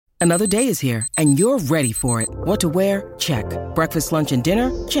Another day is here, and you're ready for it. What to wear? Check. Breakfast, lunch, and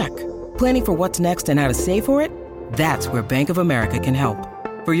dinner? Check. Planning for what's next and how to save for it? That's where Bank of America can help.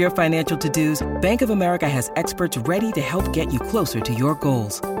 For your financial to-dos, Bank of America has experts ready to help get you closer to your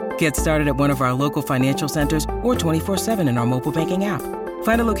goals. Get started at one of our local financial centers or 24/7 in our mobile banking app.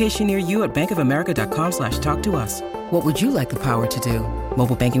 Find a location near you at bankofamerica.com/talktous. What would you like the power to do?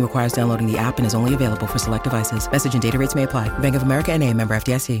 Mobile banking requires downloading the app and is only available for select devices. Message and data rates may apply. Bank of America N.A., member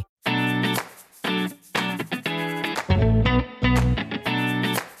FDIC.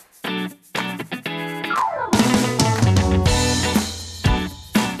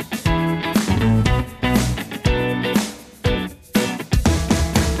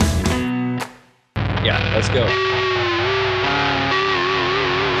 Yeah, let's go.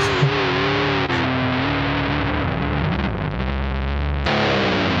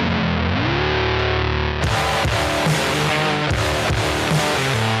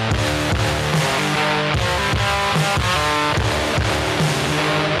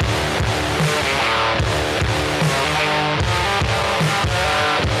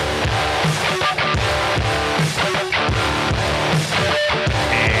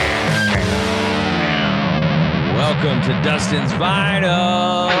 Welcome to Dustin's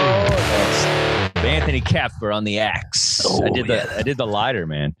Vinyl. That's Anthony Keffer on the axe. Oh, I did the lighter,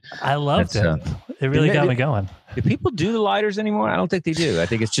 man. I loved it. It really got me going. Do people do the lighters anymore? I don't think they do. I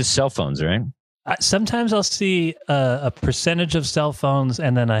think it's just cell phones, right? Sometimes I'll see a percentage of cell phones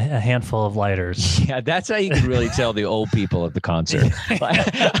and then a handful of lighters. Yeah, that's how you can really tell the old people at the concert.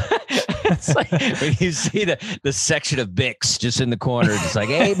 It's like when you see the section of Bix just in the corner, just like,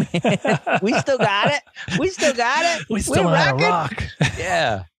 hey, man, we still got it. We still got it. We still had a rock.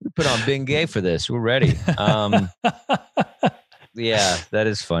 Yeah, we put on Bengay for this. We're ready. Yeah, that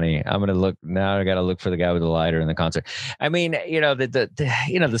is funny. I'm gonna look now. I got to look for the guy with the lighter in the concert. I mean,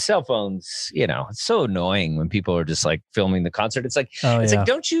 the cell phones. It's so annoying when people are just like filming the concert. It's like, like,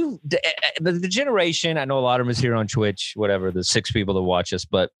 don't you? The generation. I know a lot of them is here on Twitch. Whatever, the 6 people that watch us,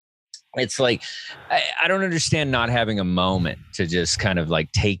 but it's like I don't understand not having a moment to just kind of like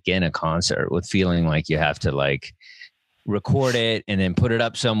take in a concert with feeling like you have to like record it and then put it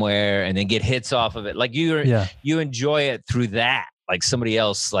up somewhere and then get hits off of it. Like you enjoy it through that, like somebody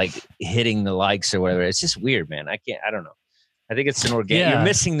else like hitting the likes or whatever. It's just weird, man. I don't know. I think it's an organic, you're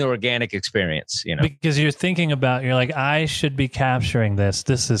missing the organic experience, because you're thinking about, you're like, I should be capturing this.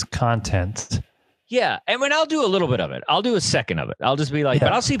 This is content. Yeah. And when I'll do a little bit of it, I'll do a second of it. I'll just be like,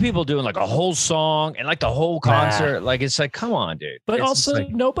 but I'll see people doing like a whole song and like the whole concert. Like, it's like, come on, dude. But it's also like,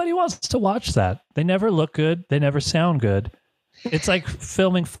 nobody wants to watch that. They never look good. They never sound good. It's like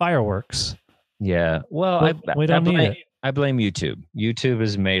filming fireworks. Yeah. Well, we don't need it. I blame YouTube. YouTube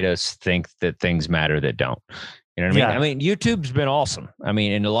has made us think that things matter that don't. You know what I mean? I mean, YouTube's been awesome. I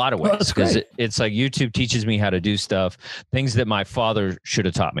mean, in a lot of ways, because it's like YouTube teaches me how to do stuff, things that my father should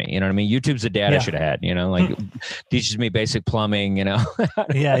have taught me. You know what I mean? YouTube's a dad I should have had, like teaches me basic plumbing, how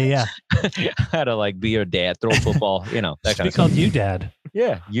to like be your dad, throw a football, that kind of stuff. It's called You Dad.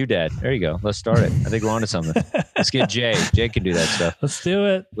 Yeah, You Dad. There you go. Let's start it. I think we're onto something. Let's get Jay. Jay can do that stuff. Let's do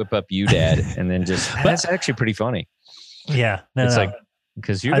it. Whip up You Dad, and then that's actually pretty funny. Yeah. Like,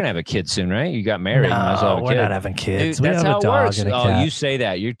 because you're going to have a kid soon, right? You got married. No, we're not having kids. Dude, that's we have how a dog it works. and a cat. You say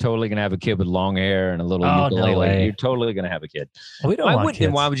that. You're totally going to have a kid with long hair and a little ukulele. No way. You're totally going to have a kid. We don't want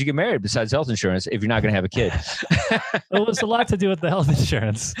kids. Why would you get married besides health insurance if you're not going to have a kid? It was a lot to do with the health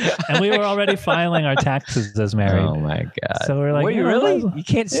insurance. And we were already filing our taxes as married. Oh, my God. So we're like, were you really? You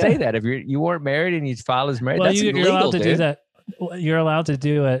can't say that. If you weren't married and you file as married, that's illegal, you're allowed to dude. do that. You're allowed to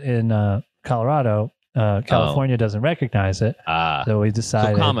do it in Colorado. California doesn't recognize it. So we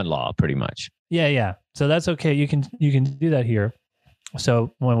decided. So common law, pretty much. Yeah. So that's okay. You can do that here.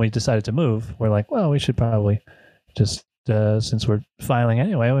 So when we decided to move, we're like, well, we should probably just since we're filing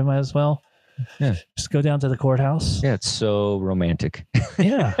anyway, we might as well just go down to the courthouse. Yeah, it's so romantic.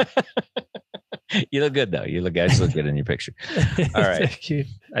 Yeah. You look good though. You guys look good in your picture. All right. Thank you.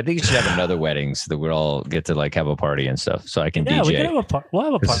 I think you should have another wedding so that we all get to like have a party and stuff. So I can DJ. We can have a party. We'll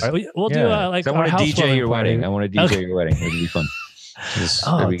have a party. We'll do like I want to DJ your party. wedding. I want to DJ your wedding. It'll be fun.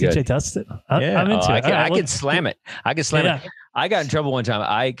 DJ good. Dustin. I'm into it. I can slam it. I can slam it. I got in trouble one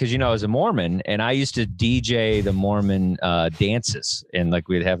time. Because I was a Mormon and I used to DJ the Mormon dances, and like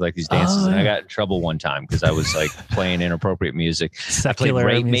we'd have like these dances. And I got in trouble one time because I was like playing inappropriate music. Secular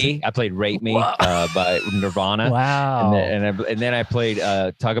I played music. Me. I played Rape Me by Nirvana. Wow. And then I played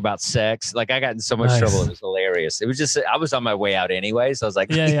Talk About Sex. Like I got in so much trouble. It was hilarious. It was just I was on my way out anyway, so I was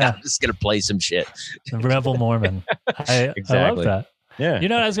like, I'm just gonna play some shit. Rebel Mormon. I love that. Yeah. You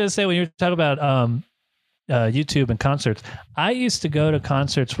know what I was gonna say when you were talking about YouTube and concerts. I used to go to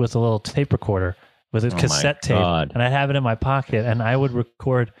concerts with a little tape recorder with a cassette tape, and I'd have it in my pocket, and I would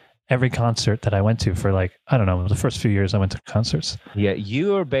record every concert that I went to for like, I don't know, the first few years I went to concerts. Yeah,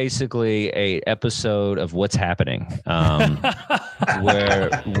 you are basically a episode of What's Happening, where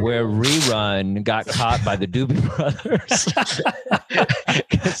Rerun got caught by the Doobie Brothers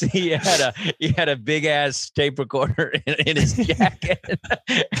because he had a big ass tape recorder in his jacket,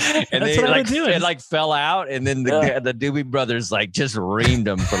 and it like fell out, and then the Doobie Brothers like just reamed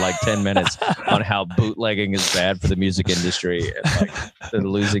him for like 10 minutes on how bootlegging is bad for the music industry and like the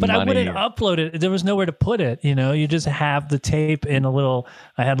losing money. I wouldn't upload it. There was nowhere to put it. You know, you just have the tape in a little.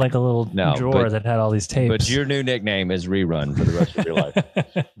 I had like a little drawer that had all these tapes. But your new nickname is Rerun for the rest of your life.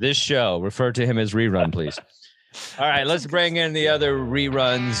 This show, refer to him as Rerun, please. All right, let's bring in the other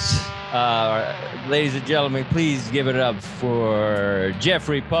reruns. Ladies and gentlemen, please give it up for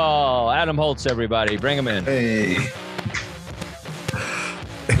Jeffrey Paul, Adam Holtz, everybody. Bring him in. Hey.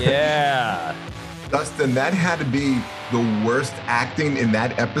 Yeah. Dustin, that had to be the worst acting in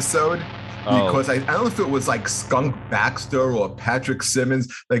that episode because I don't know if it was like Skunk Baxter or Patrick Simmons.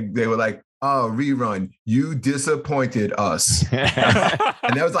 Like they were like, "Oh, Rerun, you disappointed us," and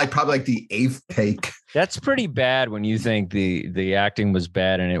that was like probably like the 8th take. That's pretty bad when you think the acting was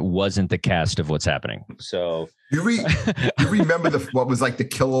bad and it wasn't the cast of What's Happening. So you remember what was like the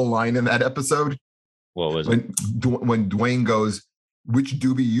killer line in that episode? What was it? When Dwayne goes, "Which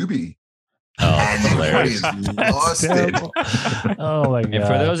doobie you be?" Oh, that's hilarious. Lost it. Oh my god. And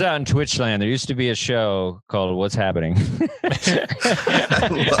for those out in Twitch land, there used to be a show called What's Happening. I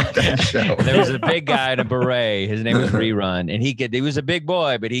love that show. There was a big guy in a beret. His name was Rerun. And he was a big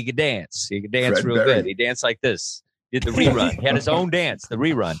boy, but he could dance. He could dance real good. He danced like this. Did the Rerun. He had his own dance, the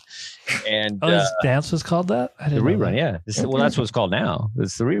Rerun. And his dance was called that? The Rerun, yeah. Well, that's what it's called now.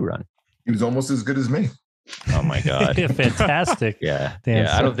 It's the Rerun. He was almost as good as me. Oh my god! Fantastic. Yeah.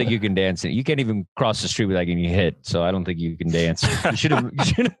 I don't think you can dance. You can't even cross the street without getting hit. So I don't think you can dance. You should have.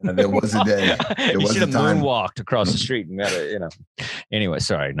 There was a day. You should have moonwalked across the street and got it. Anyway,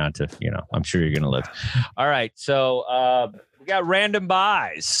 sorry, not to. I'm sure you're gonna live. All right, so we got random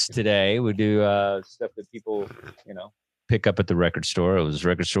buys today. We do stuff that people pick up at the record store. It was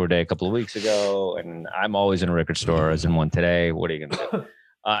record store day a couple of weeks ago, and I'm always in a record store, as in one today. What are you gonna do?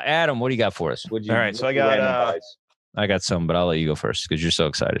 Adam, what do you got for us? All right, so I got some, but I'll let you go first because you're so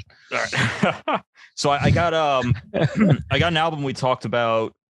excited. All right. So I got I got an album we talked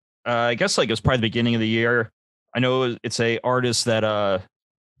about. I guess like it was probably the beginning of the year. I know it's a artist that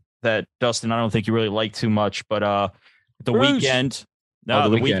Dustin, I don't think you really like too much, but the Bruce. Weeknd. No,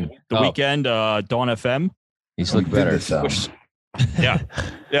 the Weeknd. Weeknd. Dawn FM. He's look better.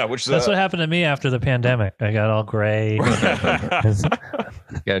 Which that's what happened to me after the pandemic. I got all gray.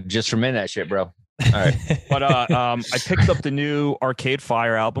 Yeah, just ferment that shit, bro. All right. But I picked up the new Arcade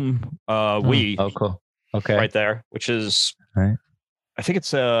Fire album. Oh, cool. Okay. Right there, which is right. I think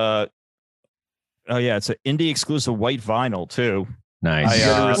it's it's an indie exclusive white vinyl too. Nice. You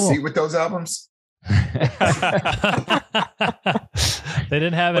got a receipt with those albums? They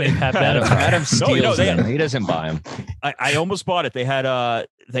didn't have any Pat Benatar. Adam steals them. He doesn't buy them. I almost bought it. They had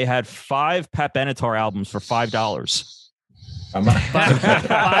 5 Pat Benatar albums for $5. Five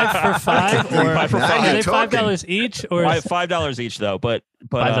for five, or five for five. Are they $5 each, or $5 each though? But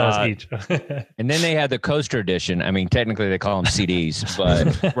 $5 each. And then they had the coaster edition. I mean, technically they call them CDs,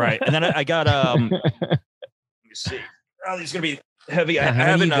 but right. And then I got let me see. Oh, these are gonna be heavy. I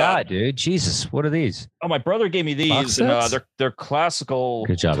haven't got, dude. Jesus, what are these? Oh, my brother gave me these, and they're classical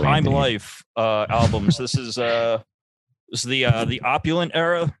Time Life albums. This is the opulent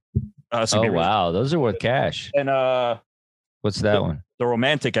era. Wow, those are worth cash. And what's that one? The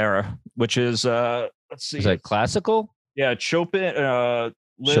romantic era, which is let's see. Is that classical? Yeah, Chopin.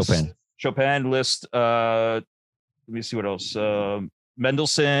 Liszt. Let me see what else.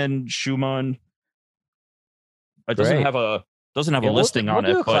 Mendelssohn, Schumann. It doesn't have a listing on it.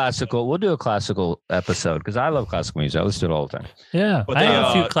 We'll do a classical episode because I love classical music. I listen to it all the time. Yeah, but I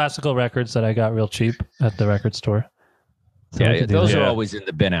have a few classical records that I got real cheap at the record store. So those are always in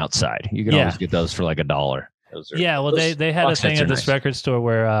the bin outside. You can always get those for like $1. They had a thing at this record store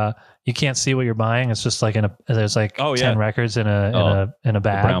where you can't see what you're buying. It's just like there's 10 records in a bag,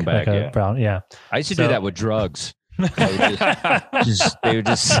 brown bag, I used to do that with drugs. They would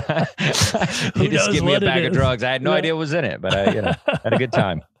just give me a bag of drugs. I had no idea what was in it, but I had a good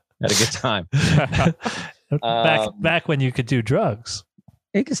time. Back when you could do drugs.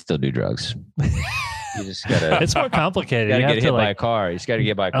 You can still do drugs. You just gotta. It's more complicated. You gotta get hit by a car. You just gotta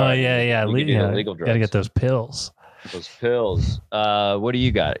get by a car. Oh yeah. Illegal drugs. Gotta get those pills. What do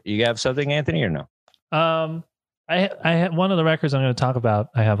you got? You have something, Anthony, or no? I had one of the records I'm going to talk about.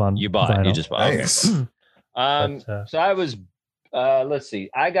 I have on. You bought. Vinyl. You just bought. Nice. Okay. So I was. Let's see.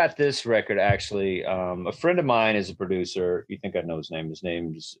 I got this record actually. A friend of mine is a producer. You think I know his name? His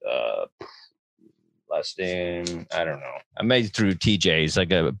name's last name. I don't know. I made it through TJ. He's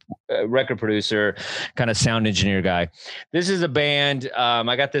like a record producer, kind of sound engineer guy. This is a band.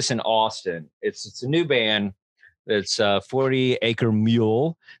 I got this in Austin. It's a new band. It's 40 Acre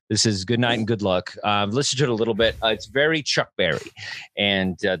Mule. This is Good Night and Good Luck. I've listened to it a little bit. It's very Chuck Berry.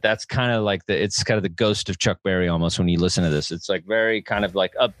 And that's kind of like it's kind of the ghost of Chuck Berry almost when you listen to this. It's like very kind of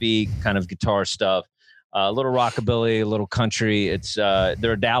like upbeat kind of guitar stuff, a little rockabilly, a little country. They're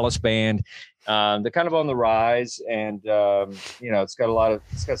a Dallas band. They're kind of on the rise, and it's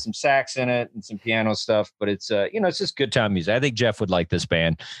got some sax in it and some piano stuff, but it's it's just good time music. I think Jeff would like this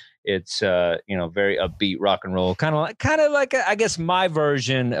band. It's very upbeat rock and roll, kind of like I guess my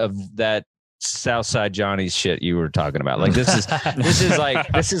version of that Southside Johnny's shit you were talking about. Like this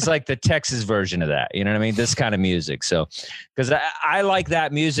is like the Texas version of that. You know what I mean? This kind of music. So because I like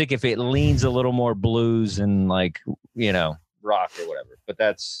that music if it leans a little more blues and like rock or whatever. But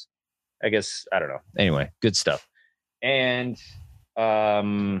that's, I guess, I don't know. Anyway, good stuff. And I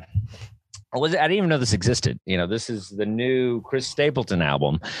didn't even know this existed. This is the new Chris Stapleton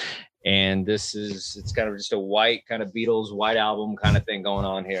album. And it's kind of just a white kind of Beatles white album kind of thing going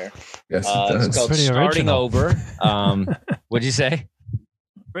on here. Yes, it does. It's called Pretty Starting original. Over. What'd you say?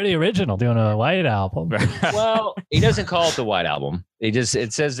 Pretty original doing a white album. Well, he doesn't call it the white album. It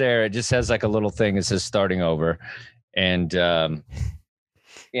says there, it just has like a little thing that says Starting Over. And,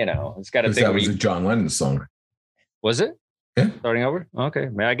 it's got a thing. That was a John Lennon song. Was it? Yeah. Starting Over? Okay.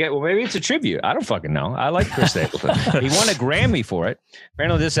 Maybe it's a tribute. I don't fucking know. I like Chris Stapleton. He won a Grammy for it.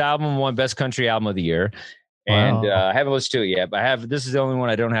 Apparently this album won Best Country Album of the Year. And I haven't listened to it yet, but this is the only one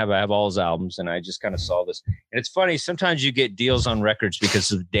I don't have. I have all his albums, and I just kind of saw this. And it's funny, sometimes you get deals on records because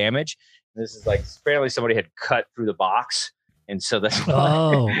of the damage. This is like, apparently somebody had cut through the box. And so that's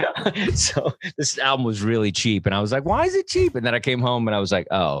why. So this album was really cheap. And I was like, why is it cheap? And then I came home and I was like,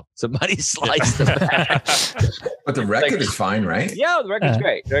 oh, somebody sliced the back. But the record is fine, right? Yeah, the record's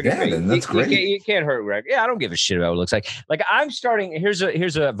great. The record's great. Then that's great. You can't hurt a record. Yeah, I don't give a shit about what it looks like. Like I'm starting, here's a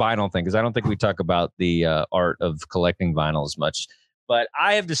vinyl thing, because I don't think we talk about the art of collecting vinyl as much. But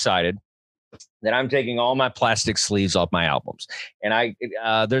I have decided that I'm taking all my plastic sleeves off my albums. And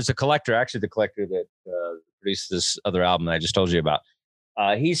there's a collector, actually the collector that produced this other album that I just told you about.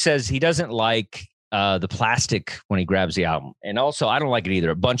 He says he doesn't like the plastic when he grabs the album. And also I don't like it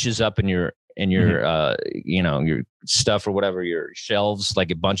either. It bunches up in your your stuff or whatever, your shelves, like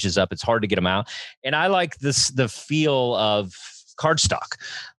it bunches up. It's hard to get them out. And I like the feel of cardstock.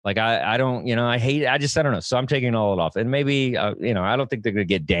 Like I don't, I hate it. I don't know. So I'm taking all it off. And maybe, I don't think they're going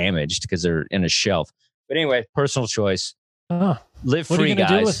to get damaged because they're in a shelf. But anyway, personal choice. Live free, guys.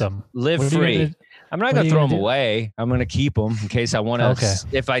 Do with them? Live free. I'm not going to throw them away. I'm going to keep them in case I want to. Okay.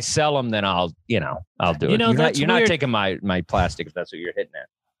 If I sell them, then I'll do it. You're not taking my plastic if that's what you're hitting at.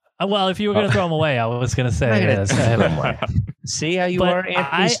 Well, if you were going to throw them away, I was going to say. See how you are,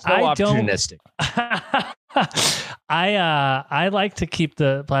 Anthony? So opportunistic. I like to keep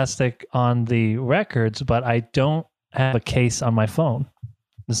the plastic on the records, but I don't have a case on my phone.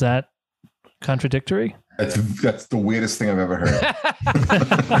 Is that contradictory? That's the weirdest thing I've ever heard.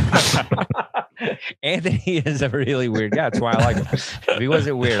 Anthony is a really weird guy. That's why I like him. If he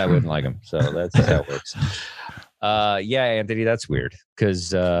wasn't weird, I wouldn't like him. So that's how it works. Yeah, Anthony, that's weird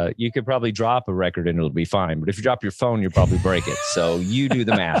because you could probably drop a record and it'll be fine. But if you drop your phone, you'll probably break it. So you do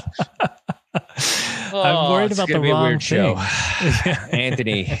the math. I'm worried about the wrong weird show.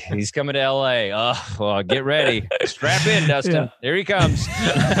 Anthony, he's coming to LA. Oh, well, get ready. Strap in, Dustin. Yeah. There he comes.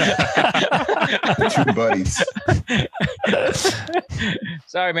 Two buddies.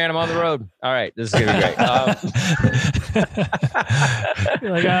 Sorry, man. I'm on the road. All right. This is going to be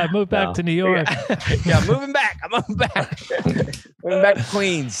great. I moved back to New York. Yeah, I'm moving back. Moving back to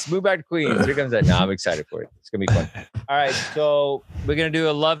Queens. Move back to Queens. Here comes that. No, I'm excited for it. It's going to be fun. All right. So we're going to do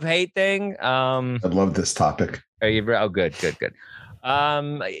a love-hate thing. I love this topic. Are you? Oh, good.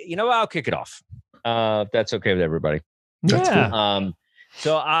 I'll kick it off. If that's okay with everybody. That's cool.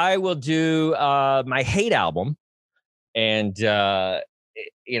 So I will do my hate album, and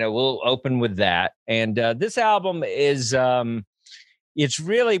we'll open with that. And this album is it's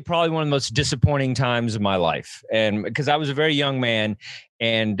really probably one of the most disappointing times of my life, and because I was a very young man,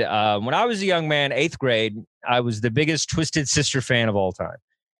 and when I was a young man, 8th grade, I was the biggest Twisted Sister fan of all time.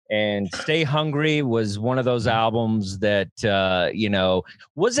 And Stay Hungry was one of those albums that,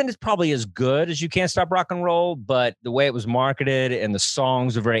 wasn't probably as good as You Can't Stop Rock and Roll, but the way it was marketed and the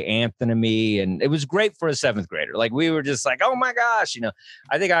songs are very anthem-y, and it was great for a 7th grader. Like, we were just like, oh my gosh,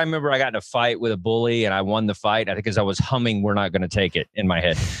 I think I remember I got in a fight with a bully and I won the fight. I think because I was humming We're Not Gonna Take It in my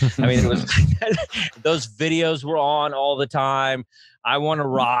head. I mean, it was those videos were on all the time. I Wanna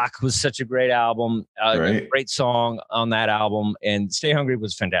Rock was such a great album, a great song on that album, and Stay Hungry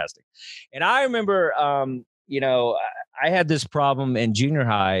was fantastic. And I remember, I had this problem in junior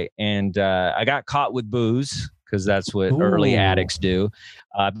high, and I got caught with booze because that's what early addicts do.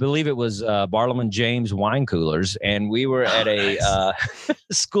 I believe it was Barlam and James wine coolers, and we were at a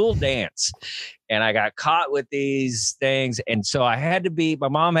school dance, and I got caught with these things, and so my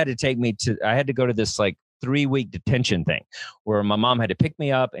mom had to take me I had to go to this like 3-week detention thing where my mom had to pick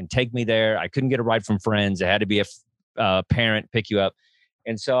me up and take me there. I couldn't get a ride from friends. It had to be a parent pick you up.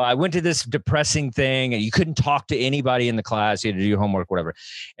 And so I went to this depressing thing, and you couldn't talk to anybody in the class. You had to do your homework, whatever.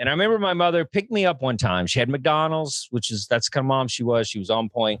 And I remember my mother picked me up one time. She had McDonald's, that's the kind of mom she was. She was on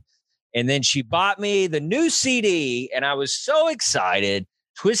point. And then she bought me the new CD, and I was so excited.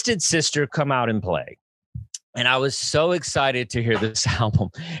 Twisted Sister, Come Out and Play. And I was so excited to hear this album.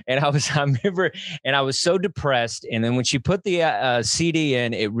 And I remember, and I was so depressed. And then when she put the CD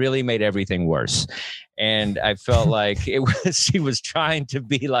in, it really made everything worse. And I felt like she was trying to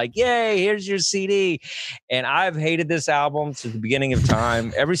be like, yay, here's your CD. And I've hated this album since the beginning of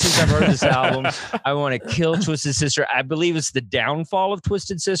time. Ever since I've heard this album, I want to kill Twisted Sister. I believe it's the downfall of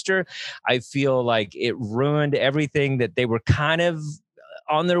Twisted Sister. I feel like it ruined everything that they were kind of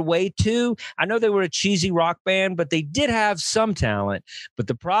on their way to. I know they were a cheesy rock band, but they did have some talent. But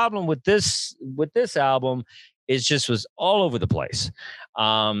the problem with this album is just was all over the place.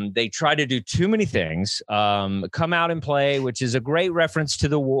 They tried to do too many things. Come Out and Play, which is a great reference to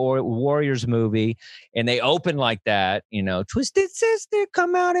the Warriors movie. And they open like that, Twisted Sister,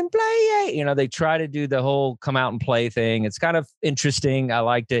 come out and play. They try to do the whole come out and play thing. It's kind of interesting. I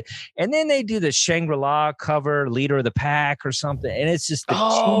liked it. And then they do the Shangri-La cover, Leader of the Pack or something. And it's just the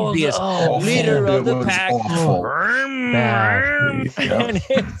cheesiest Leader of the Pack. And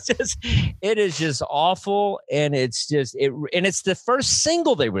it is just awful. And it's the first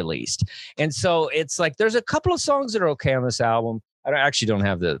single they released. And so it's like, there's a couple of songs that are okay on this album. I actually don't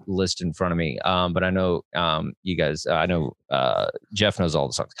have the list in front of me, but I know you guys, I know Jeff knows all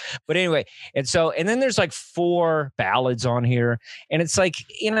the songs. But anyway, and then there's like 4 ballads on here. And it's like,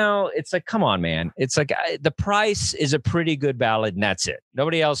 it's like, come on, man. It's like The Price is a pretty good ballad, and that's it.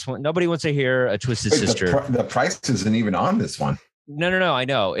 Nobody wants to hear a Twisted Sister. The Price isn't even on this one. No. I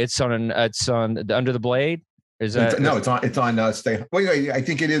know. It's on Under the Blade. Is that it's on Stay. Well, I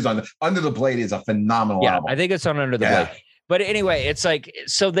think it is on Under the Blade is a phenomenal album. I think it's on Under the Blade. But anyway, it's like,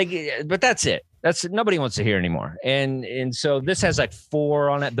 but that's it. That's nobody wants to hear anymore. And so this has like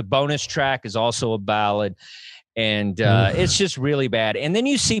 4 on it. The bonus track is also a ballad. And it's just really bad. And then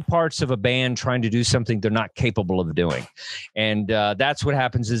you see parts of a band trying to do something they're not capable of doing. And that's what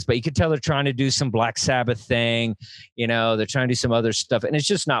happens but you can tell they're trying to do some Black Sabbath thing. They're trying to do some other stuff, and it's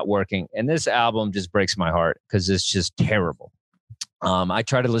just not working. And this album just breaks my heart because it's just terrible. I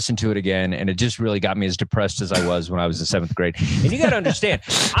tried to listen to it again, and it just really got me as depressed as I was when I was in 7th grade. And you got to understand,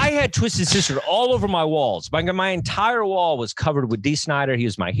 I had Twisted Sister all over my walls. My entire wall was covered with Dee Snider. He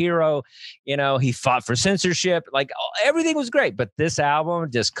was my hero. He fought for censorship. Like, everything was great. But this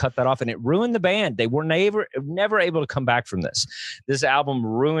album just cut that off, and it ruined the band. They were never able to come back from this. This album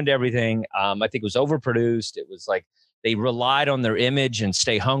ruined everything. I think it was overproduced. It was like, they relied on their image and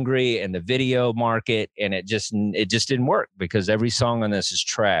Stay Hungry and the video market, and it just didn't work because every song on this is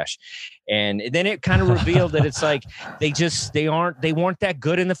trash. And then it kind of revealed that it's like they weren't that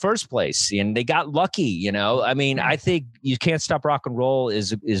good in the first place, and they got lucky. I mean, I think You Can't Stop Rock and Roll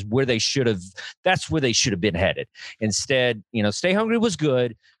is where they should have. That's where they should have been headed. Instead, Stay Hungry was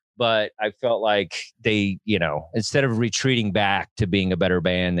good. But I felt like they, instead of retreating back to being a better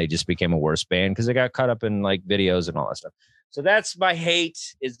band, they just became a worse band because they got caught up in like videos and all that stuff. So that's my hate,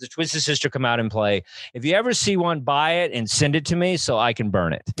 is the Twisted Sister Come Out and Play. If you ever see one, buy it and send it to me so I can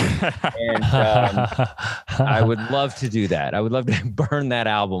burn it. And I would love to do that. I would love to burn that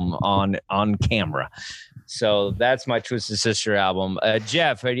album on camera. So that's my Twisted Sister album.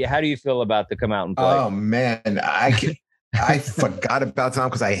 Jeff, how do you feel about the Come Out and Play? Oh, man, I forgot about Tom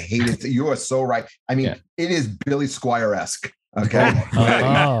because I hate it. You are so right. I mean, It is Billy Squier-esque. Okay,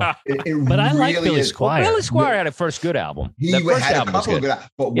 but I like Billy Squier. Billy Squier had a first good album. He had a couple of good,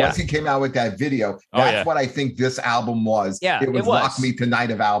 but once he came out with that video, that's what I think this album was. Yeah, it was Rock Me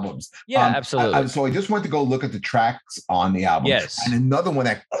Tonight of albums. Yeah, absolutely. So I just went to go look at the tracks on the album. Yes, and another one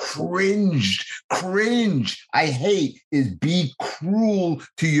that cringe, I hate is "Be Cruel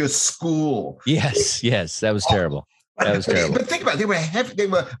to Your School." Yes, that was terrible. That was terrible. But think about it. They were heavy. They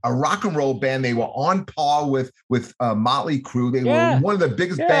were a rock and roll band. They were on par with Motley Crue. They were one of the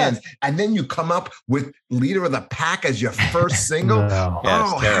biggest bands. And then you come up with "Leader of the Pack" as your first single.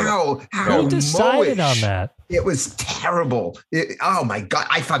 How who decided on that? It was terrible. Oh my God,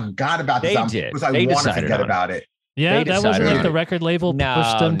 I forgot about this album because I want to forget about it. Yeah, that wasn't like the record label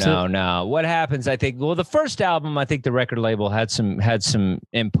pushed them to. No. What happens? I think. Well, the first album, I think the record label had some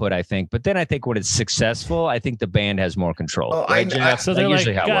input. I think, but then I think when it's successful, I think the band has more control. So they're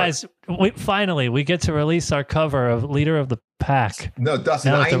like, guys, we get to release our cover of "Leader of the Pack." No,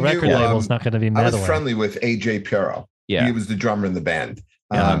 Dustin, now that the record label's not going to be meddling. I was friendly with AJ Pero. Yeah, he was the drummer in the band.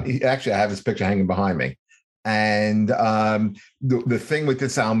 He actually, I have his picture hanging behind me. And the thing with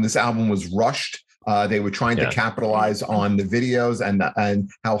this album was rushed. They were trying to capitalize on the videos and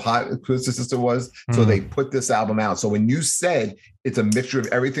how hot Twisted Sister was. So they put this album out. So when you said it's a mixture of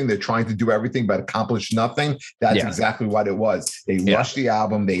everything, they're trying to do everything but accomplish nothing. That's exactly what it was. They rushed the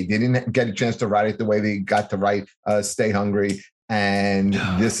album. They didn't get a chance to write it the way they got to write Stay Hungry. And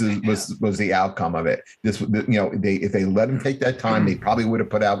this was the outcome of it. This, if they let them take that time, they probably would have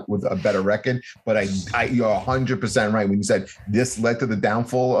put out with a better record. But you're 100% right when you said this led to the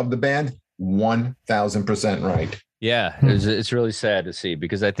downfall of the band. 1,000% right. Yeah, it's really sad to see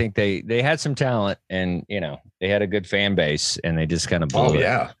because I think they had some talent and they had a good fan base and they just kind of blew it.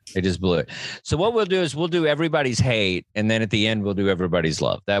 Yeah, they just blew it. So what we'll do is we'll do everybody's hate and then at the end we'll do everybody's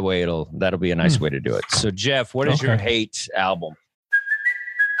love. That way that'll be a nice way to do it. So Jeff, what is your hate album?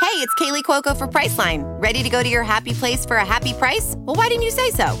 Hey, it's Kaylee Cuoco for Priceline. Ready to go to your happy place for a happy price? Well, why didn't you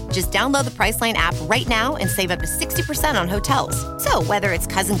say so? Just download the Priceline app right now and save up to 60% on hotels. So whether it's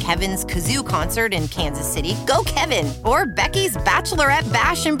Cousin Kevin's Kazoo Concert in Kansas City, go Kevin, or Becky's Bachelorette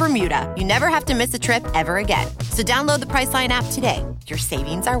Bash in Bermuda, you never have to miss a trip ever again. So download the Priceline app today. Your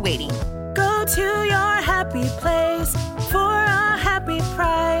savings are waiting. Go to your happy place for a happy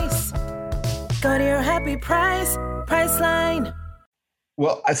price. Go to your happy price, Priceline.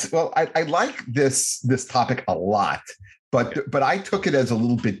 Well, I like this topic a lot, but I took it as a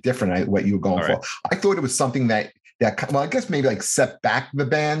little bit different. What you were going for, I thought it was something that I guess maybe like set back the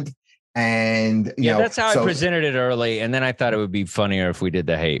band, and that's how I presented it early, and then I thought it would be funnier if we did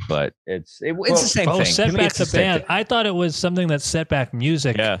the hate, but it's the same thing. Set back the band. I thought it was something that set back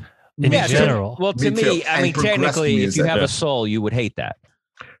music. In general. Well, to me, I mean, technically, music, if you have a soul, you would hate that.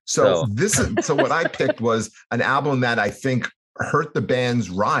 So what I picked was an album that I think hurt the band's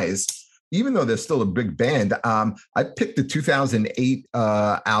rise, even though they're still a big band. I picked the 2008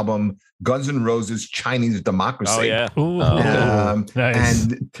 album Guns N' Roses Chinese Democracy. Oh yeah. Nice.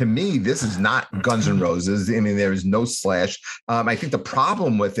 And to me, this is not Guns N' Roses. I mean, there is no Slash. I think the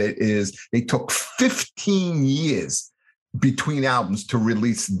problem with it is they took 15 years between albums to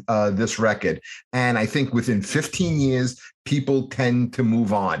release this record. And I think within 15 years, people tend to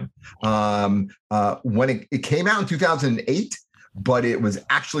move on. When it came out in 2008, but it was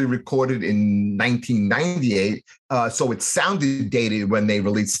actually recorded in 1998. So it sounded dated when they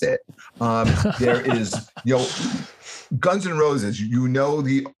released it. There is, Guns N' Roses,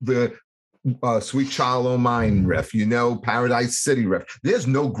 the Sweet Child O' Mine riff, Paradise City riff. There's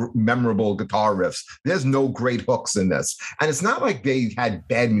no memorable guitar riffs. There's no great hooks in this. And it's not like they had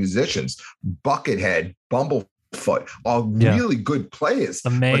bad musicians. Buckethead, Bumblefoot are really good players.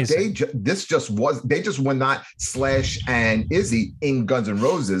 Amazing. But they just were not Slash and Izzy in Guns N'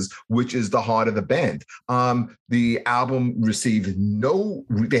 Roses, which is the heart of the band. The album received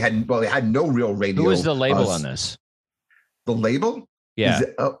they had no real radio. Who was the label on this? The label? Yeah.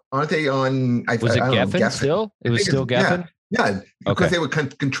 Aren't they on? Was it Geffen still? It was still Geffen? Yeah, because they were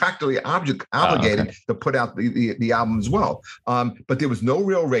contractually obligated to put out the album as well. But there was no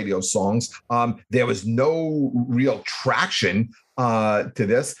real radio songs. There was no real traction to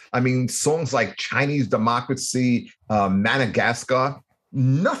this. I mean, songs like Chinese Democracy, Madagascar,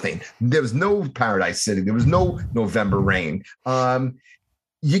 nothing. There was no Paradise City. There was no November Rain.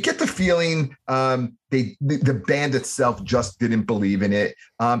 You get the feeling the band itself just didn't believe in it.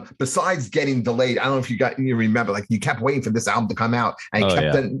 Besides getting delayed, I don't know if you remember, like you kept waiting for this album to come out, and it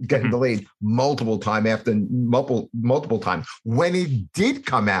kept getting delayed multiple times. When it did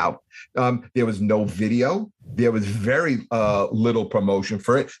come out, there was no video. There was very little promotion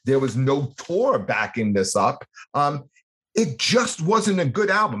for it. There was no tour backing this up. It just wasn't a good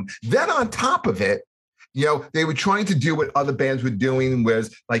album. Then on top of it, they were trying to do what other bands were doing, whereas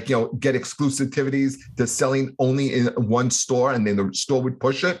get exclusivities to selling only in one store, and then the store would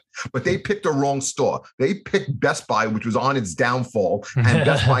push it. But they picked a wrong store. They picked Best Buy, which was on its downfall, and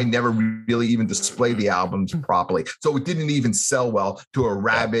Best Buy never really even displayed the albums properly. So it didn't even sell well to a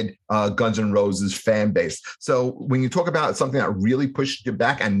rabid Guns N' Roses fan base. So when you talk about something that really pushed you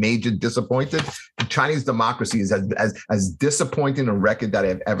back and made you disappointed, Chinese Democracy is as disappointing a record that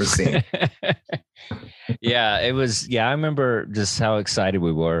I've ever seen. Yeah, it was. Yeah, I remember just how excited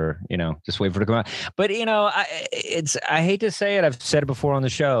we were, just waiting for it to come out. But, I hate to say it. I've said it before on the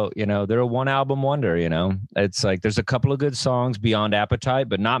show, they're a one album wonder, it's like there's a couple of good songs beyond Appetite,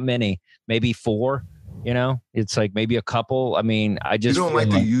 but not many, maybe 4. It's like maybe a couple. I mean, I just you don't like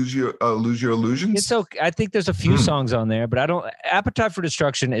to Lose Your Illusions. It's okay. I think there's a few songs on there, but I don't. Appetite for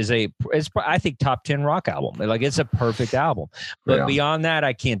Destruction is I think top 10 rock album. Like it's a perfect album. But beyond that,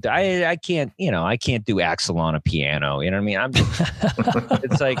 I can't. I can't. I can't do Axl on a piano. You know what I mean?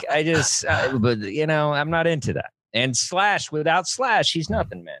 It's like I'm not into that. And Slash, without Slash, he's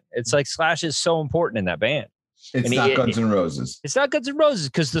nothing, man. It's like Slash is so important in that band. It's not Guns N' Roses. It's not Guns N' Roses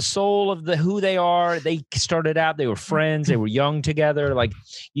because the soul of who they are, they started out, they were friends, they were young together. Like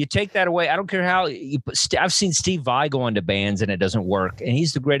you take that away. I don't care how I've seen Steve Vai go into bands and it doesn't work. And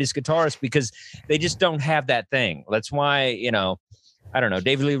he's the greatest guitarist because they just don't have that thing. That's why, I don't know,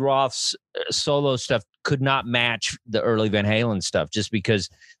 David Lee Roth's solo stuff could not match the early Van Halen stuff just because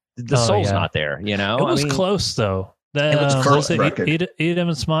the soul's not there, It was close though. It was first record. Eat 'Em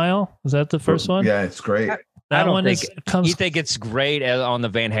and Smile. Was that the first one? Yeah, it's great. You think it's great on the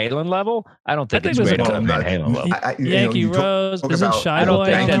Van Halen level? I don't think it's great on the Van Halen level. Yankee Rose, isn't Shy Boy?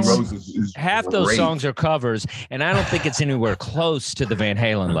 Half those songs are covers, and I don't think it's anywhere close to the Van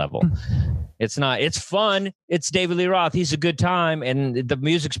Halen level. It's not. It's fun. It's David Lee Roth. He's a good time, and the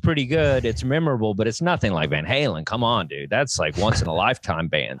music's pretty good. It's memorable, but it's nothing like Van Halen. Come on, dude. That's like once in a lifetime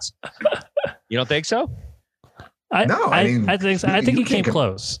bands. You don't think so? I think so. I think he came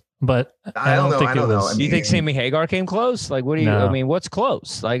close. But I don't think it was. Do you think Sammy Hagar came close? Like, what do you? No. I mean, what's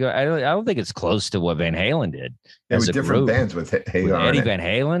close? Like, I don't think it's close to what Van Halen did. There were different bands with Hagar. With Eddie Van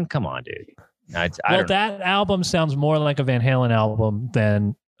Halen, come on, dude. That album sounds more like a Van Halen album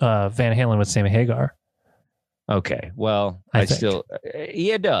than Van Halen with Sammy Hagar. Okay, well,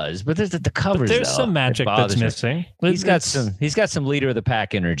 it does, but there's the covers. But there's some magic that's missing. He's got some leader of the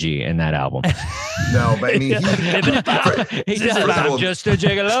pack energy in that album. No, but I mean, he says, "I'm just a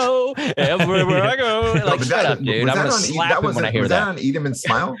gigolo everywhere I go." Like, shut up, dude! I'm gonna slap him when I hear that. Was that on Eat 'Em and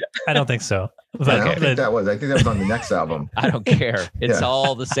Smile? I don't think so. But I don't think that was. I think that was on the next album. I don't care. It's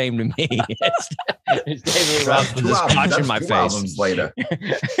all the same to me. It's David Roth with a scotch in my face. Albums later,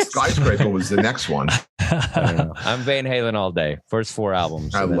 Skyscraper was the next one. I don't know. I'm Van Halen all day. First 4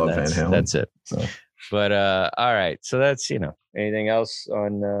 albums. I love Van Halen. That's it. So. But all right. So that's anything else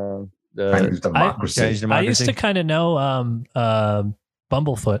on the Chinese Democracy? I used to kind of know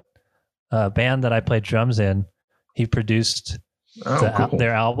Bumblefoot, a band that I played drums in. He produced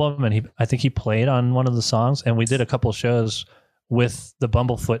their album, and I think he played on one of the songs. And we did a couple shows with the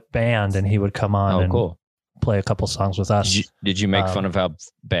Bumblefoot band, and he would come on and play a couple songs with us. Did you make fun of how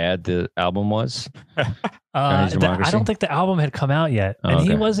bad the album was? I don't think the album had come out yet, and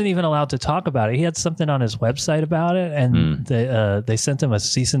he wasn't even allowed to talk about it. He had something on his website about it, and they sent him a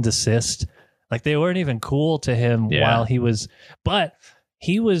cease and desist. Like they weren't even cool to him while he was, but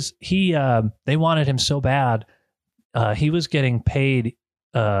they wanted him so bad. He was getting paid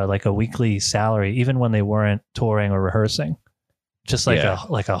like a weekly salary, even when they weren't touring or rehearsing. Just like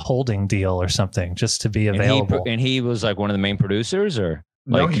a holding deal or something, just to be available. And he was like one of the main producers, or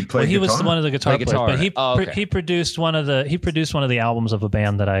no, he played. He was one of the guitar players, but he produced one of the albums of a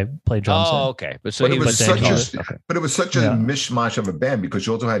band that I played drums in. Oh, okay. But it was such a mishmash of a band because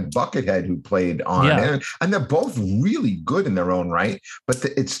you also had Buckethead who played on it, and they're both really good in their own right, but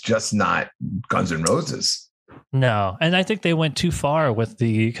it's just not Guns N' Roses. No, and I think they went too far with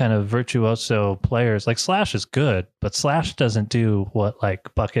the kind of virtuoso players. Like Slash is good, but Slash doesn't do what like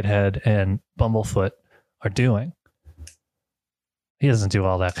Buckethead and Bumblefoot are doing. He doesn't do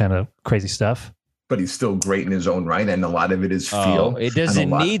all that kind of crazy stuff. But he's still great in his own right, and a lot of it is feel. It doesn't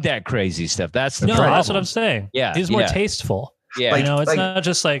need that crazy stuff. That's the problem. That's what I'm saying. Yeah, he's more tasteful. Yeah, it's not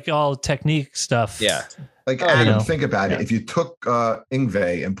just like all technique stuff. Yeah. Like Adam, think about it. If you took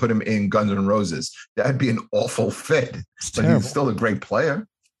Yngwie and put him in Guns N' Roses, that'd be an awful fit. But he's still a great player.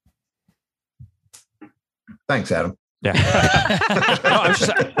 Thanks, Adam. Yeah. No, I was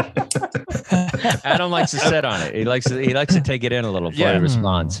just, Adam likes to sit on it. He likes to take it in a little before he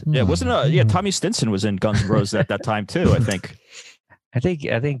responds. Yeah, Tommy Stinson was in Guns N' Roses at that time too, I think. I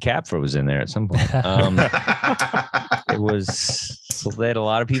think Capra was in there at some point. It was, so they had a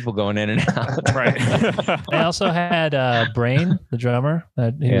lot of people going in and out. Right. They also had Brain, the drummer.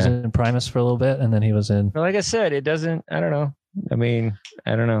 He was in Primus for a little bit, and then he was in. But like I said, it doesn't. I don't know. I mean,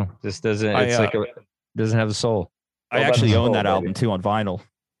 I don't know. This doesn't. It's doesn't have the soul. I actually own that album too on vinyl.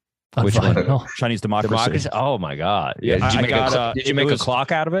 Which vinyl. one? Chinese Democracy. Oh my God! Yeah. Did you make a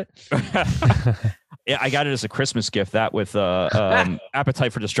clock out of it? Yeah, I got it as a Christmas gift. That with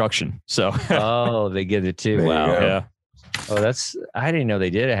Appetite for Destruction. So. Oh, they get it too. Wow. Yeah. Oh, I didn't know they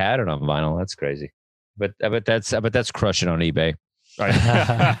had it on vinyl. That's crazy. But that's crushing on eBay. Right.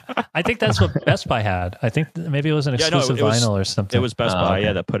 I think that's what Best Buy had. I think maybe it was an exclusive vinyl or something. It was Best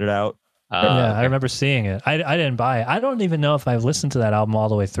Buy, that put it out. I remember seeing it. I didn't buy it. I don't even know if I've listened to that album all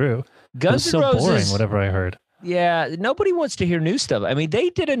the way through. Guns It was so boring, whatever I heard. Yeah, nobody wants to hear new stuff. I mean,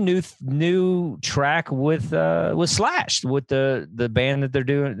 they did a new track with Slash, with the band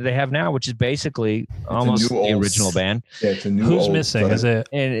that they have now, which is basically almost the original band. Yeah, it's a new. Who's missing? Is it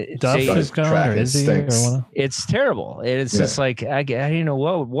Duff is gone, or is he? It's terrible. It's just like I didn't know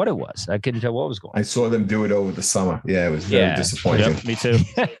what it was. I couldn't tell what was going on. I saw them do it over the summer. Yeah, it was very disappointing. Yep, me too.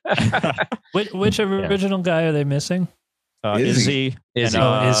 Which original guy are they missing? Izzy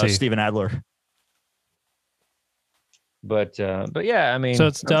and Steven Adler. But yeah, I mean, so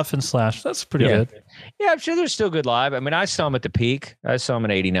it's Duff and Slash. That's pretty good. Yeah, I'm sure they're still good live. I mean, I saw them at the peak. I saw them in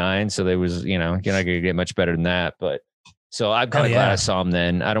 '89, so there was, you're not gonna get much better than that. But so I'm kind of glad I saw them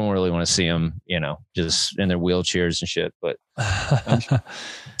then. I don't really want to see them, just in their wheelchairs and shit. But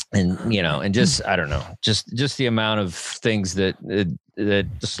and just I don't know, just the amount of things that the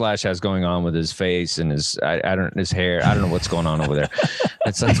Slash has going on with his face and his his hair. I don't know what's going on over there.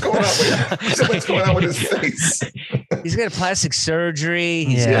 It's like what's going on with his face? He's got plastic surgery.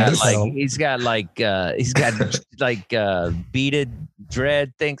 He's got beaded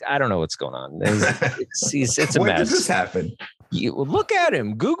dread things. I don't know what's going on. It's a mess. When did this happen? Look at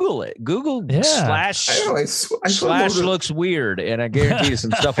him. Google it. Google Slash. Slash looks weird, and I guarantee you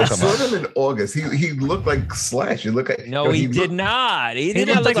some stuff will come up. I saw him in August. He looked like Slash. He did not. He did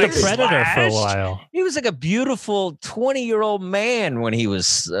looked not like the Predator for a while. He was like a beautiful 20-year-old man when he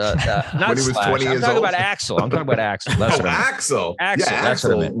was not when he was Slash. 20 years I'm talking old. about Axl. I'm talking about Axl. That's what Axl. Axl. Yeah, that's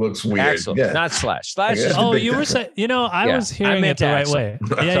what I meant. looks weird. Axl, yeah. not Slash. Slash. Yeah. Oh, you were saying. I was hearing it the right way.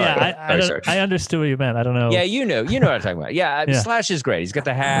 I understood what you meant. I don't know. Yeah, you know what I'm talking about. Yeah, Slash is great. He's got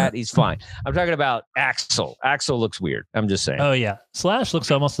the hat. He's fine. I'm talking about Axl. Axl looks weird. I'm just saying. Oh yeah, Slash looks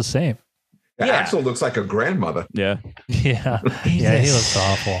almost the same. Yeah. Axl looks like a grandmother. Yeah. He looks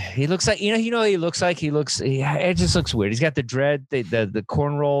awful. He looks like he looks like it just looks weird. He's got the dread, the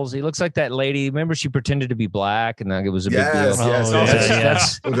corn rolls. He looks like that lady. Remember, she pretended to be black, and it was a big deal.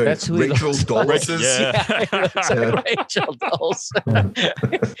 That's who Rachel Dolezal. Rachel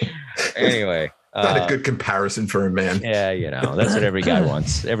Dolezal. Anyway. Not a good comparison for a man. Yeah, that's what every guy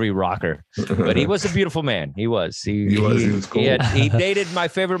wants, every rocker. But he was a beautiful man. He was. He was cool. He dated my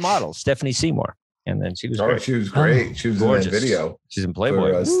favorite model, Stephanie Seymour, and then she was great. She was great. She was gorgeous. In that video. She's in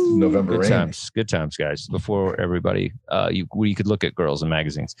Playboy. November Rain. Good times, guys. Before everybody, you could look at girls in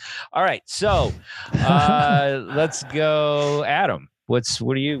magazines. All right, so let's go, Adam. What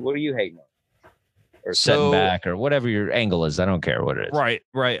are you hating on? Or setting back, or whatever your angle is. I don't care what it is. Right.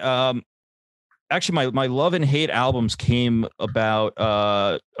 Actually, my love and hate albums came about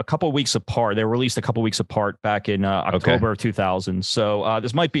a couple weeks apart. They were released a couple weeks apart back in October 2000. So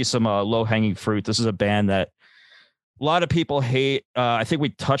this might be some low-hanging fruit. This is a band that a lot of people hate. I think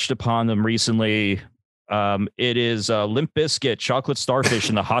we touched upon them recently. It is Limp Bizkit, Chocolate Starfish,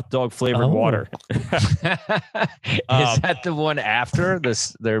 and the hot dog flavored water. Is that the one after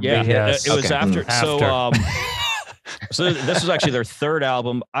this? It was after. So this was actually their third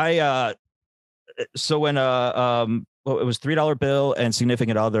album. So when it was $3 Bill and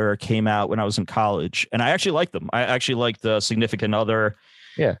Significant Other came out when I was in college, and I actually liked them. I actually liked the Significant Other.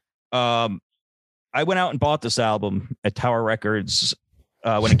 Yeah. I went out and bought this album at Tower Records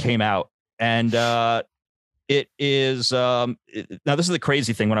when it came out, and it is now this is the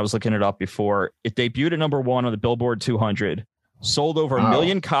crazy thing. When I was looking it up before, it debuted at number 1 on the Billboard 200, sold over 1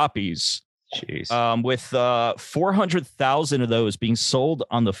 million copies. Jeez. With 400,000 of those being sold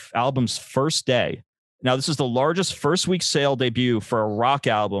on the album's first day. Now, this is the largest first week sale debut for a rock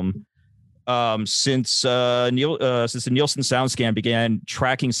album since the Nielsen SoundScan began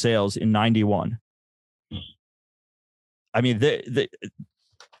tracking sales in '91. I mean,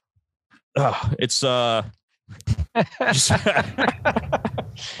 it's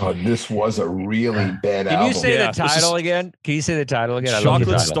Oh, this was a really bad album. Can you say the title again? Can you say the title again?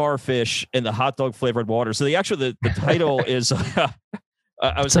 Chocolate Starfish and the hot dog flavored water. So the title is.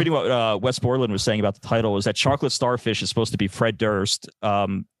 I was reading what Wes Borland was saying about the title. Is that Chocolate Starfish is supposed to be Fred Durst.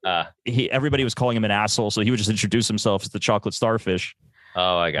 Everybody was calling him an asshole, so he would just introduce himself as the Chocolate Starfish.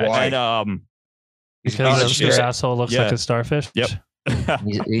 Oh, I got you. And because your asshole looks like a starfish. Yep.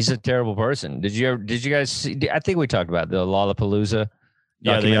 he's a terrible person. Did you guys see? I think we talked about the Lollapalooza.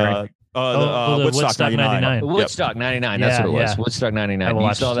 Yeah, the Woodstock 99. Woodstock 99. That's what it was. Woodstock 99.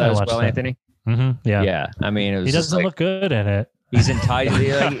 You saw that as well, Anthony? Mm-hmm. Yeah. Yeah. I mean, he doesn't look good in it. He's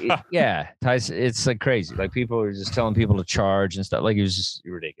enticing. It's like crazy. Like people are just telling people to charge and stuff. Like it was just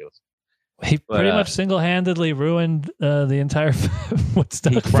ridiculous. He pretty much single-handedly ruined the entire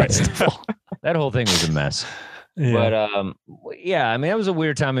Woodstock festival. That whole thing was a mess. Yeah. But I mean, that was a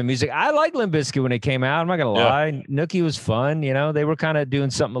weird time in music. I liked Limp Bizkit when it came out. I'm not gonna lie. Nookie was fun. You know, they were kind of doing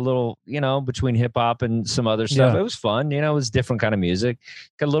something a little, between hip hop and some other stuff. It was fun. You know, it was different kind of music.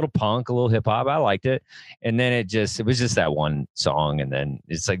 Got a little punk, a little hip hop. I liked it. And then it was just that one song. And then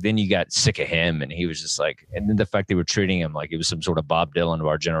it's like, then you got sick of him, and he was just like, and then the fact they were treating him like he was some sort of Bob Dylan of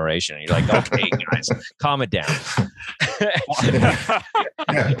our generation. And you're like, okay, guys, calm it down.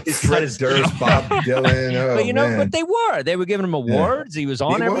 It's Fred Durst, Bob Dylan. Oh, but but they were giving him awards. He was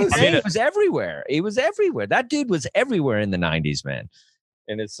on everything. He was everywhere. He was everywhere. That dude was everywhere in the 90s, man.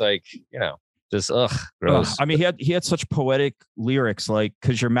 And it's like, just gross. I mean, he had such poetic lyrics, like,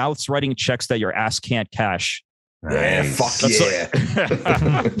 because your mouth's writing checks that your ass can't cash. Yeah, fuck yeah.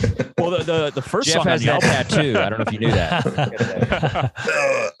 Well, the first Jeff song has on the that tattoo. I don't know if you knew that.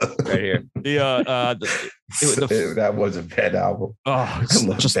 Right here. That was a bad album. Oh,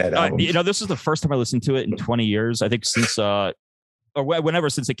 just bad album. This is the first time I listened to it in 20 years. I think since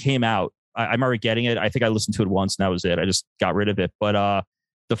since it came out. I remember getting it. I think I listened to it once, and that was it. I just got rid of it. But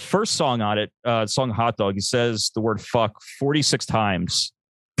the first song on it, song "Hot Dog," he says the word "fuck" 46 times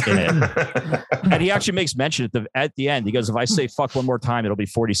in it, and he actually makes mention at the end. He goes, "If I say fuck one more time, it'll be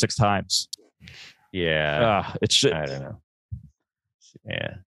 46 times." Yeah, it's I don't know.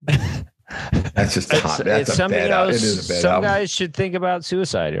 Yeah. That's just hot. That's a bad album. It is a bad album. Some guys should think about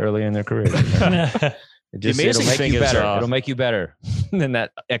suicide early in their career. The amazing thing is, it'll make you better than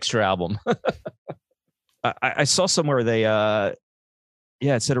that extra album. I saw somewhere it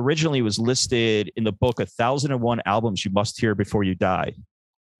said originally it was listed in the book 1,001 albums you must hear before you die.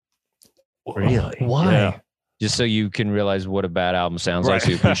 Really? Why? Yeah. Just so you can realize what a bad album sounds like,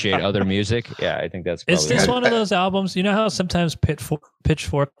 so you appreciate other music. Yeah, I think that's probably... Is this one of those albums, you know how sometimes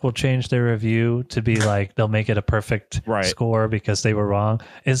Pitchfork will change their review to be like, they'll make it a perfect score because they were wrong?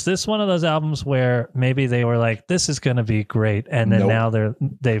 Is this one of those albums where maybe they were like, this is going to be great, and then now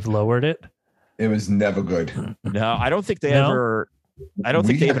they've lowered it? It was never good. No, I don't think they ever... I don't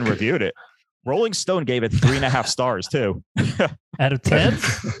think they even reviewed it. Rolling Stone gave it 3.5 stars, too. Out of 10?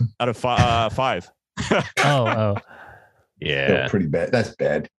 Out of 5. Oh yeah, still pretty bad. That's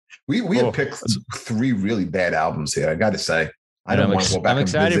bad. We had picked 3 really bad albums here. I got to say, I'm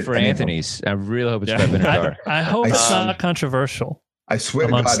excited for Anthony's. I really hope it's better than Dark. I hope it's not controversial. I swear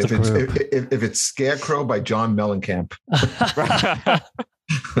to God, if it's Scarecrow by John Mellencamp.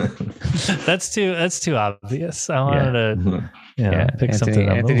 That's too obvious. I wanted to pick something.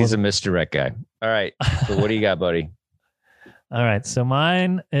 Anthony's a misdirect guy. All right, so what do you got, buddy? All right, so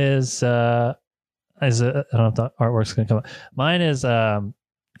mine is I don't know if the artwork's gonna come up. Mine is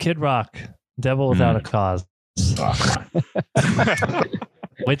Kid Rock, "Devil Without a Cause,"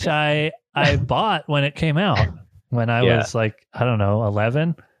 which I bought when it came out when I was like, I don't know,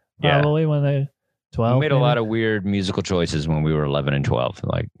 11 probably, when they 12. We made a lot of weird musical choices when we were 11 and 12.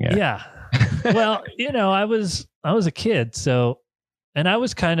 Well, I was a kid, so, and I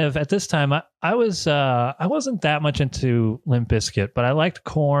was kind of, at this time, I wasn't that much into Limp Bizkit, but I liked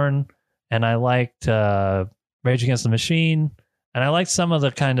Korn, and I liked Rage Against the Machine, and I liked some of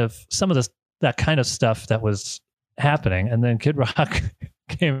that kind of stuff that was happening. And then Kid Rock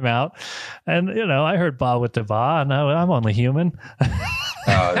came out, and I heard "Ba with the Ba," and I'm only human.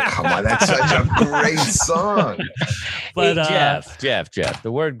 Oh, come on, that's such a great song. But Jeff,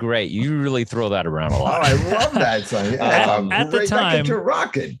 the word "great," you really throw that around a lot. Oh, I love that song. At the time, you're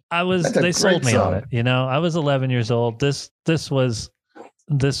rocking. They sold me on it. I was 11 years old. This was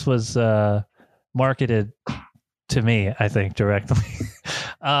marketed to me, I think, directly.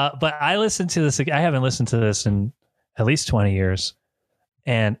 But I listened to this. I haven't listened to this in at least 20 years,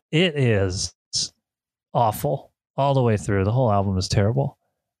 and it is awful all the way through. The whole album is terrible.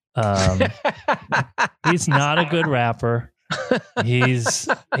 He's not a good rapper.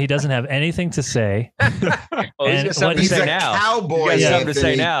 He doesn't have anything to say. He's got something to say now. Cowboy. He's got something to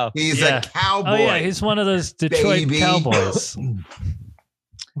say now. He's a cowboy. Oh yeah, he's one of those Detroit Cowboys.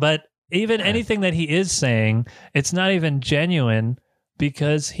 But even anything that he is saying, it's not even genuine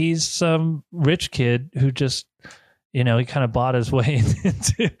because he's some rich kid who just, he kind of bought his way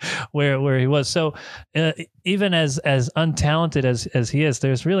into where he was. So even as untalented as he is,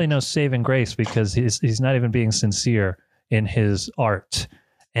 there's really no saving grace because he's not even being sincere in his art.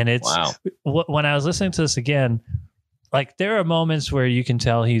 And it's when I was listening to this again, like there are moments where you can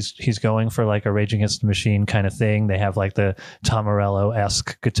tell he's going for like a Rage Against the Machine kind of thing. They have like the Tom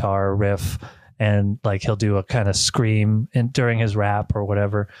Morello-esque guitar riff, and like he'll do a kind of scream during his rap or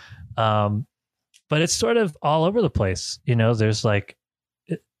whatever. But it's sort of all over the place. There's like,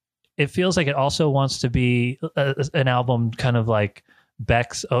 it feels like it also wants to be an album kind of like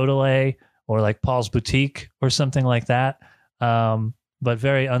Beck's Odelay or like Paul's Boutique or something like that. But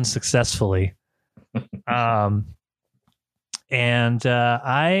very unsuccessfully. And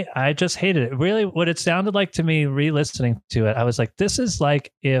I just hated it. Really, what it sounded like to me, re-listening to it, I was like, this is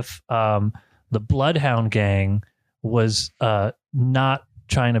like if the Bloodhound Gang was not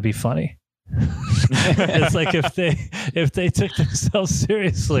trying to be funny. It's like if they took themselves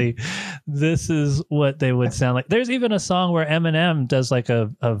seriously, this is what they would sound like. There's even a song where Eminem does like a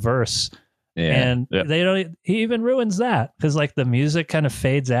verse. He even ruins that because like the music kind of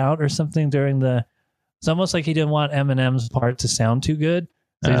fades out or something during it's almost like he didn't want Eminem's part to sound too good.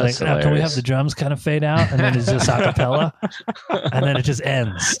 So he's like, can we have the drums kind of fade out? And then it's just a cappella. And then it just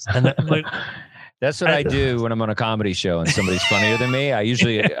ends. And then, like, that's what I do when I'm on a comedy show and somebody's funnier than me. I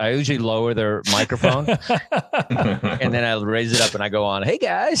usually lower their microphone and then I'll raise it up and I go on, hey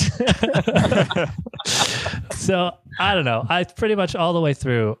guys. So I don't know. I pretty much all the way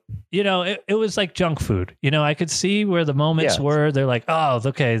through, it was like junk food. I could see where the moments were. They're like, oh,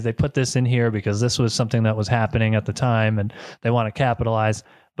 okay, they put this in here because this was something that was happening at the time and they want to capitalize.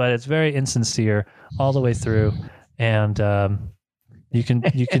 But it's very insincere all the way through. And you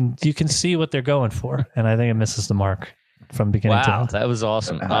can see what they're going for. And I think it misses the mark from beginning to end. That was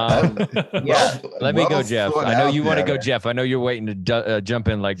awesome. Let me go, Jeff. I know you want to go, Jeff. I know you're waiting to jump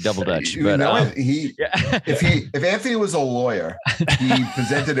in like double dutch. But if Anthony was a lawyer, he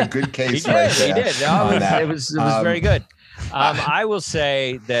presented a good case. He did. It was very good. I will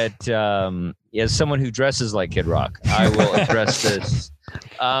say that as someone who dresses like Kid Rock, I will address this.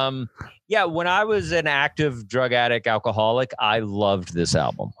 When I was an active drug addict, alcoholic, I loved this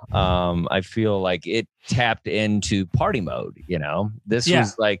album. I feel like it tapped into party mode. This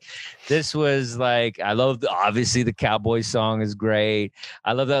was like, I love obviously the Cowboy song is great.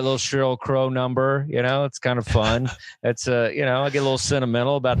 I love that little Sheryl Crow number. It's kind of fun. It's I get a little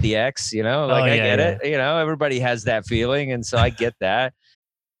sentimental about the ex. I get it. Everybody has that feeling, and so I get that.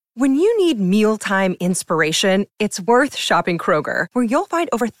 When you need mealtime inspiration, it's worth shopping Kroger, where you'll find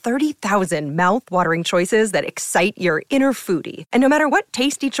over 30,000 mouth-watering choices that excite your inner foodie. And no matter what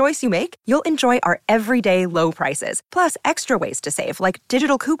tasty choice you make, you'll enjoy our everyday low prices, plus extra ways to save, like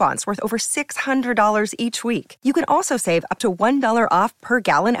digital coupons worth over $600 each week. You can also save up to $1 off per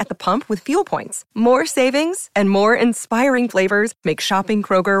gallon at the pump with fuel points. More savings and more inspiring flavors make shopping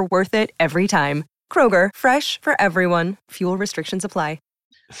Kroger worth it every time. Kroger, fresh for everyone. Fuel restrictions apply.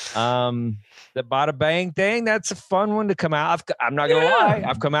 The Bada Bang thing, that's a fun one to come out. I'm not gonna lie,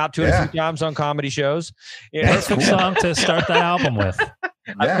 I've come out to it a few times on comedy shows. Perfect song to start the album with.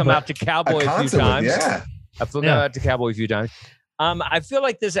 I've come out to Cowboy a few times. I've come out to Cowboy a few times. I feel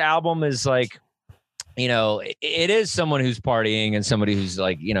like this album is like, it is someone who's partying and somebody who's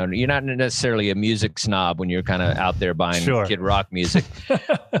like, you're not necessarily a music snob when you're kind of out there buying Kid Rock music.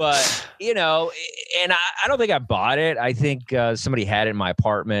 But, and I don't think I bought it. I think somebody had it in my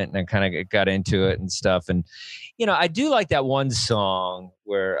apartment and I kind of got into it and stuff. And, I do like that one song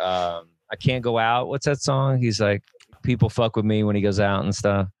where I Can't Go Out. What's that song? He's like, people fuck with me when he goes out and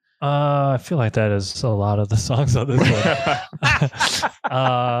stuff. I feel like that is a lot of the songs on this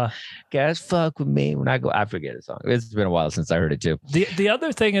one. Guys, fuck with me when I go. I forget the song. It's been a while since I heard it too. The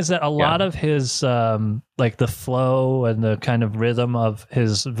other thing is that a lot of his like the flow and the kind of rhythm of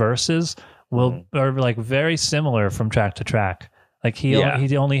his verses are like very similar from track to track. Like he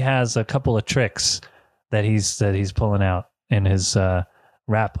only has a couple of tricks that he's pulling out in his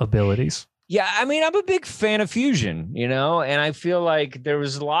rap abilities. Yeah, I mean, I'm a big fan of fusion, and I feel like there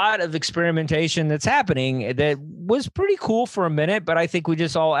was a lot of experimentation that's happening that was pretty cool for a minute, but I think we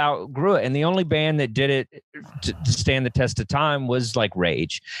just all outgrew it. And the only band that did it to stand the test of time was like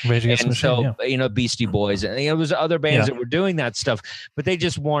Rage Against the Machine, Beastie Boys, and there was other bands that were doing that stuff, but they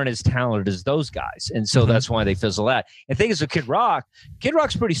just weren't as talented as those guys, and so that's why they fizzle out. And the thing is with Kid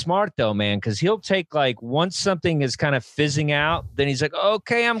Rock's pretty smart though, man, because he'll take like once something is kind of fizzing out, then he's like,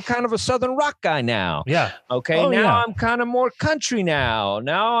 okay, I'm kind of a Southern rock guy now. Yeah. Okay. I'm kind of more country now.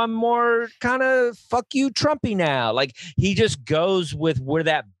 Now I'm more kind of fuck you Trumpy now. Like he just goes with where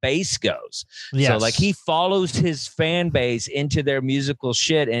that bass goes. Yes. So like he follows his fan base into their musical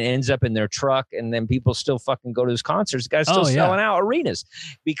shit and ends up in their truck, and then people still fucking go to his concerts. The guy's still selling out arenas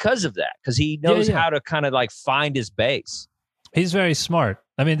because of that, because he knows how to kind of like find his base. He's very smart.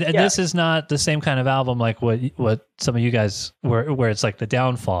 I mean, this is not the same kind of album like what some of you guys where it's like the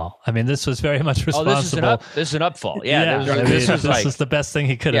downfall. I mean, this was very much responsible. This is an upfall. Yeah, this is the best thing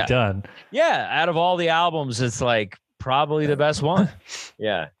he could have done. Yeah, out of all the albums, it's like probably the best one.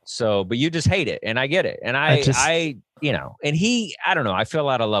 Yeah. So, but you just hate it, and I get it, and I and I don't know. I fell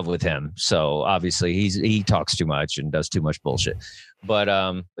out of love with him. So obviously he talks too much and does too much bullshit. But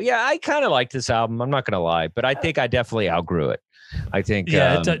yeah, I kind of like this album. I'm not gonna lie, but I think I definitely outgrew it. I think.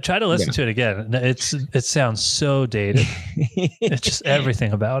 Yeah, try to listen to it again. It sounds so dated. It's just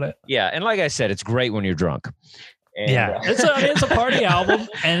everything about it. Yeah, and like I said, it's great when you're drunk. And, it's a party album,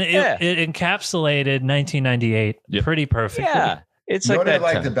 and it encapsulated 1998 pretty perfectly. Yeah. It's what I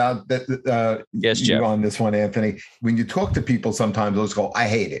liked about that. Yes, Jeff. You on this one, Anthony. When you talk to people, sometimes those go, "I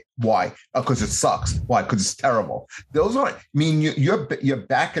hate it." Why? Because it sucks. Why? Because it's terrible. Those aren't. I mean, you're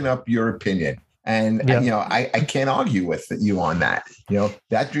backing up your opinion, and I can't argue with you on that.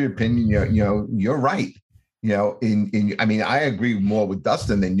 That's your opinion. You're right. I mean, I agree more with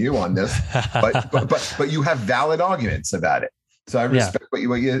Dustin than you on this, but you have valid arguments about it. So I respect what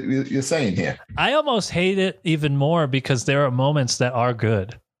you're saying here. I almost hate it even more because there are moments that are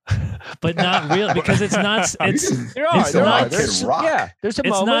good, but not real, because it's not. There's a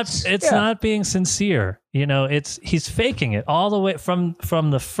moment. It's not being sincere. He's faking it all the way from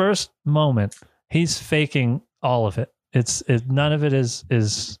the first moment. He's faking all of it. None of it is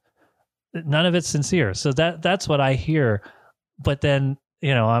none of it's sincere. So that's what I hear. But then.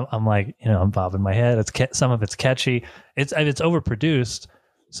 I'm like, I'm bobbing my head. Some of it's catchy. It's overproduced.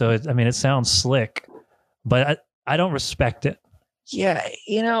 So it sounds slick, but I don't respect it. Yeah.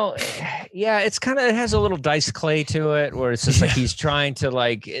 It's kind of, it has a little Dice Clay to it where it's just like, he's trying to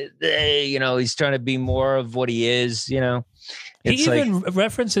he's trying to be more of what he is, He even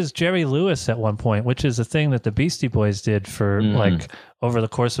references Jerry Lewis at one point, which is a thing that the Beastie Boys did for over the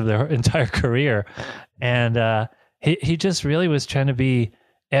course of their entire career. And, He just really was trying to be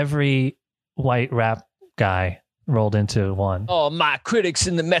every white rap guy rolled into one. Oh, my critics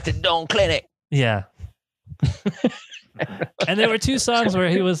in the methadone clinic. Yeah. And there were two songs where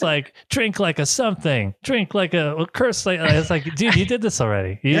he was like, drink like a something, drink like a curse. Like, it's like, dude, you did this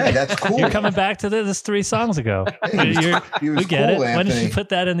already. That's cool. You're coming back to this 3 songs ago. We get cool, it. Anthony. Why didn't you put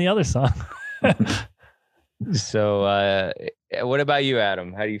that in the other song? So what about you,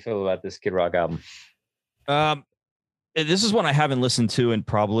 Adam? How do you feel about this Kid Rock album? This is one I haven't listened to in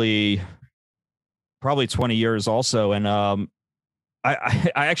probably 20 years also. And I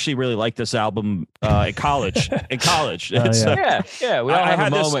actually really like this album in college. We all had a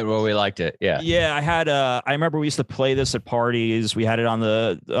moment where we liked it. Yeah. I remember we used to play this at parties. We had it on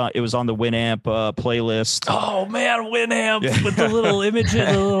it was on the Winamp playlist. Oh man, Winamp with the little image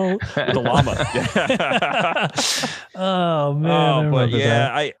of the llama. Oh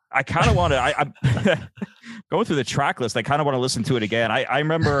man. I kind of want to, I'm going through the track list. I kind of want to listen to it again. I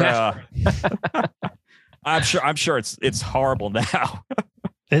remember, I'm sure it's horrible now.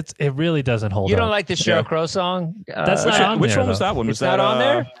 It really doesn't hold up. You don't like the Sheryl Crow song? That's not on there. Which one was that one? Was that on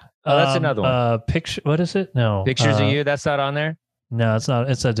there? Oh, that's another one. Picture. What is it? No. Pictures of You. That's not on there. No, it's not.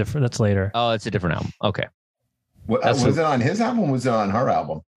 It's a different. That's later. Oh, it's a different album. Okay. Was it on his album? Or was it on her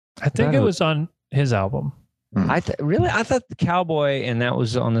album? I think it was on his album. I thought the Cowboy, and that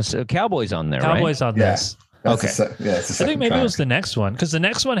was on this. Cowboy's on there. Cowboy's on this. Okay. I think maybe it was the next one, because the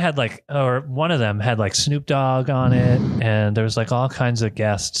next one had one of them had like Snoop Dogg on it, and there was like all kinds of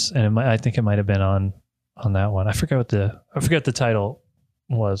guests, and I think it might have been on that one. I forget what the title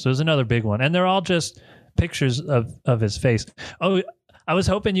was. There was another big one, and they're all just pictures of his face. Oh, I was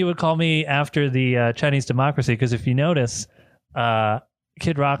hoping you would call me after the Chinese Democracy, because if you notice,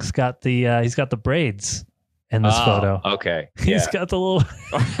 Kid Rock's got he's got the braids. in this photo. Okay. He's got the little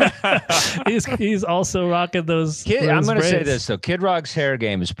he's also rocking those. I'm going to say this though. Kid Rock's hair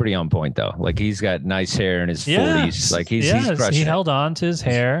game is pretty on point though. Like he's got nice hair in his 40s. Like he's crushing. He held on to his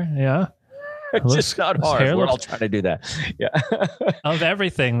hair. Yeah. It's just not hard. We're all trying to do that. Yeah. Of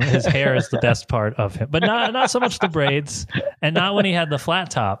everything, his hair is the best part of him, but not so much the braids, and not when he had the flat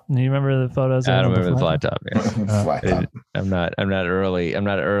top. Do you remember the photos? I don't remember the flat top. Yeah. Flat top. I'm not early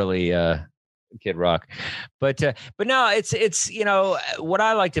Kid Rock, but no, it's what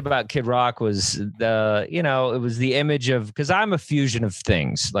I liked about Kid Rock was it was the image of, because I'm a fusion of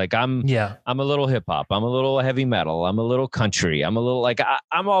things. Like I'm a little hip hop, I'm a little heavy metal, I'm a little country, I'm a little like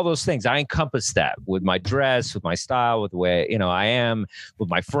I'm all those things. I encompass that with my dress, with my style, with the way I am, with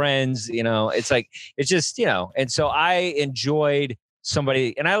my friends. It's like it's just and so I enjoyed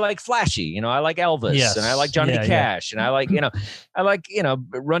somebody, and I like flashy, I like Elvis, and I like Johnny Cash, and I like Run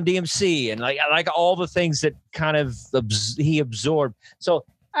DMC, and I like all the things that kind of he absorbed. So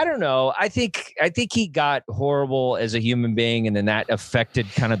I don't know. I think he got horrible as a human being, and then that affected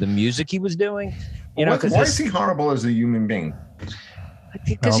kind of the music he was doing. Why is he horrible as a human being?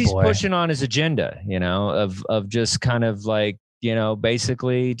 Because he's pushing on his agenda, of just kind of like,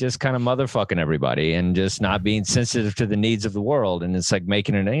 basically just kind of motherfucking everybody and just not being sensitive to the needs of the world. And it's like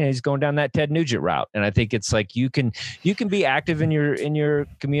making it, he's going down that Ted Nugent route. And I think it's like, you can be active in your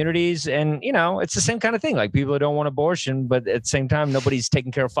communities, and, it's the same kind of thing. Like people who don't want abortion, but at the same time, nobody's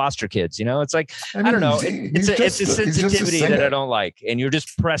taking care of foster kids. It's like, I don't know. It's a sensitivity that I don't like. And you're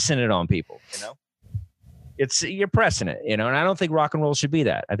just pressing it on people, you're pressing it, and I don't think rock and roll should be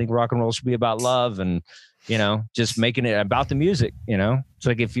that. I think rock and roll should be about love and, just making it about the music. It's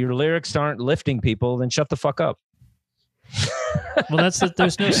like, if your lyrics aren't lifting people, then shut the fuck up. Well,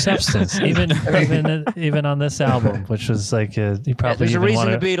 there's no substance, even on this album, which was like he probably. There's a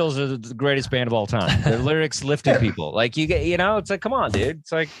reason the Beatles are the greatest band of all time. Their lyrics lifted people. Like you get, it's like, come on, dude.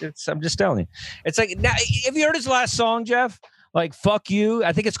 It's like I'm just telling you. It's like, now, have you heard his last song, Jeff? Like "Fuck You."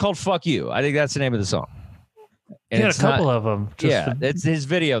 I think it's called "Fuck You." I think that's the name of the song. And a couple of them. It's his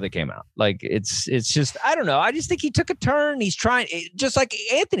video that came out. Like it's just, I don't know. I just think he took a turn. He's trying, just like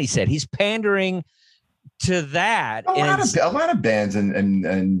Anthony said, he's pandering to that. A lot of bands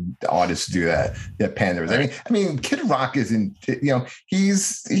and artists do that. That panders. I mean, Kid Rock isn't.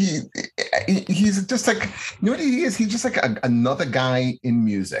 He's just like, what he is. He's just like another guy in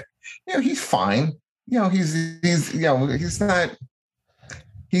music. He's fine. He's not.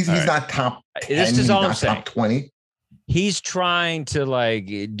 He's not top 10. This is all I'm saying. Top 20. He's trying to like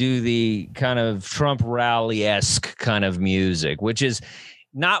do the kind of Trump rally-esque kind of music, which is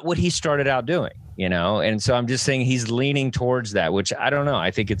not what he started out doing, And so I'm just saying he's leaning towards that, which I don't know.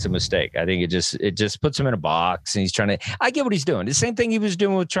 I think it's a mistake. I think it just puts him in a box, and he's trying to. I get what he's doing. The same thing he was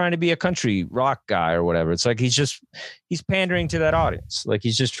doing with trying to be a country rock guy or whatever. It's like he's pandering to that audience. Like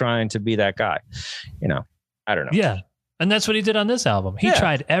he's just trying to be that guy. I don't know. Yeah. And that's what he did on this album. He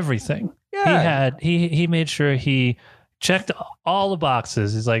tried everything. Yeah. He made sure he checked all the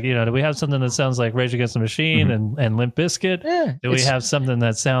boxes. He's like, do we have something that sounds like Rage Against the Machine and Limp Bizkit? Yeah, do we have something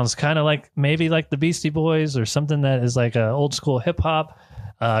that sounds kind of like maybe like the Beastie Boys, or something that is like a old school hip hop?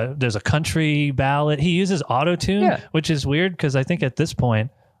 There's a country ballad. He uses auto-tune, which is weird because I think at this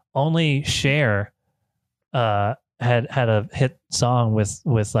point only Cher had a hit song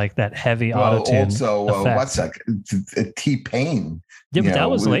with like that heavy auto-tune. Also, what's that? T-Pain. Yeah, but that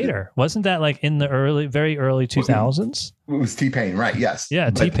was later. Wasn't that like in the very early 2000s? It was T-Pain, right? Yes. Yeah,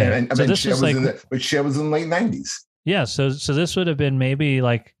 T-Pain. So this was like, but Cher was in the late 90s. Yeah, so this would have been maybe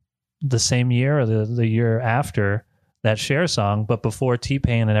like the same year or the year after that Cher song, but before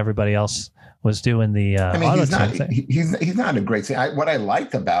T-Pain and everybody else was doing the auto-tune thing. He's not a great singer. What I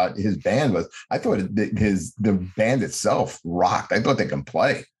liked about his band was I thought the band itself rocked. I thought they can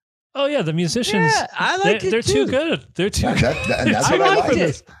play. Oh yeah, the musicians. Yeah, I like it. They're too good. They're too good. That's what I liked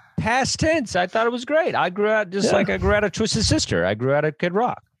it. Past tense. I thought it was great. I grew out like I grew out of Twisted Sister. I grew out of Kid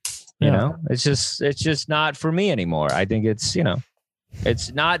Rock. It's just not for me anymore. I think it's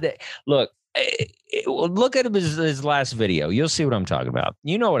it's not that. Look at his last video. You'll see what I'm talking about.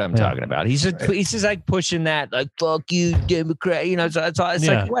 You know what I'm talking about. He's just like pushing that, like, fuck you, Democrat. So it's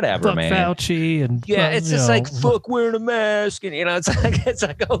like whatever, fuck man. Fauci and it's just like fuck wearing a mask, and it's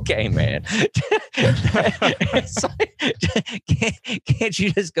like okay, man. It's like, can't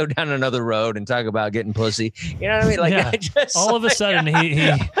you just go down another road and talk about getting pussy? You know what I mean? Like all of a sudden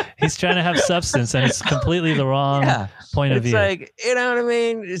he's trying to have substance, and it's completely the wrong point of view. It's like, you know what I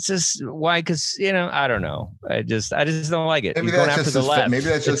mean? It's just why? Because I don't know. I just don't like it. Maybe that's just maybe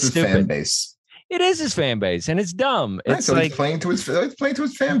that's just his fan base. It is his fan base, and it's dumb. Right, it's so like he's playing to his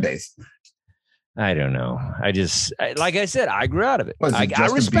fan base. I don't know. Like I said, I grew out of it. I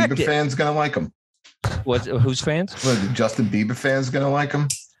respect Bieber fans gonna like him? Whose fans? The Justin Bieber fans gonna like him?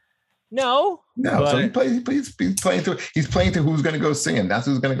 No. So he's playing to who's gonna go see him. That's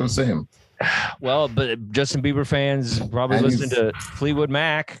who's gonna go see him. Well, but Justin Bieber fans probably listen to Fleetwood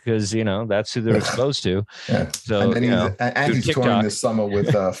Mac because that's who they're exposed to. Yeah. So and he's touring this summer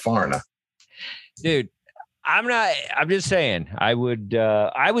with Foreigner. Dude, I'm just saying I would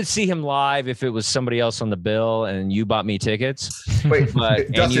see him live if it was somebody else on the bill and you bought me tickets. Wait,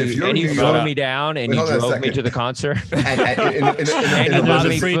 and you flew me down and you drove me to the concert. And you bought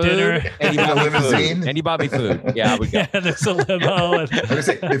me free dinner. And you bought me food. Yeah, we go. And there's a limo.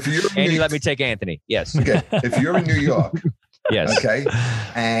 And you let me take Anthony. Yes. Okay. If you're in New York, yes. Okay,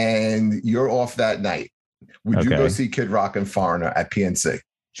 and you're off that night, would you go see Kid Rock and Foreigner at PNC?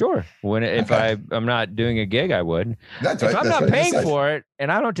 Sure. If I'm not doing a gig, I would. If I'm not paying for it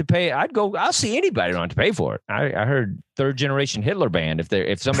and I don't have to pay, I'll see anybody who don't have to pay for it. I heard Third Generation Hitler Band.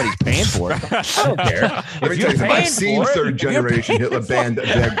 If somebody's paying for it, I don't care. I've seen Third Generation Hitler Band.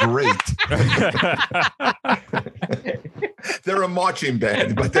 They're great. They're a marching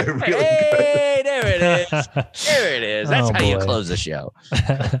band, but they're really good. There it is. There it is. That's how you close the show.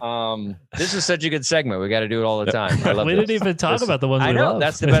 This is such a good segment. We got to do it all the time. I love we didn't even talk about the ones we love.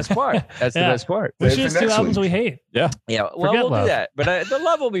 That's the best part. That's the best part. We should just do albums we hate. Yeah. Well, we'll do that. But the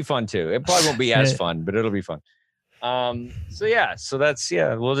love will be fun too. It probably won't be as fun, but it'll be fun. So that's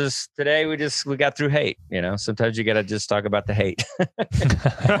today we got through hate. Sometimes you got to just talk about the hate.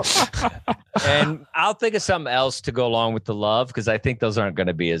 And I'll think of something else to go along with the love, because I think those aren't going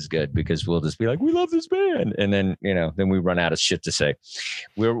to be as good, because we'll just be like, we love this band, and then then we run out of shit to say.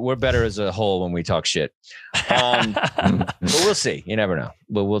 We're better as a whole when we talk shit. But we'll see. You never know.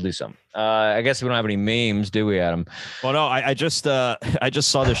 But we'll do something. I guess we don't have any memes, do we, Adam? Well, no. I just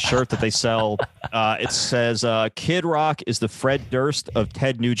saw this shirt that they sell. It says Kid Rock is the Fred Durst of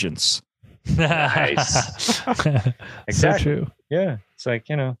Ted Nugent's. Nice. Exactly. So true. Yeah. It's like,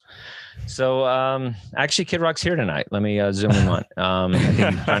 So actually Kid Rock's here tonight. Let me zoom him on.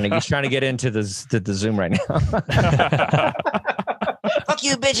 I think he's trying to get into the Zoom right now. Fuck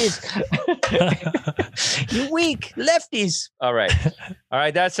you, bitches. You weak lefties. All right.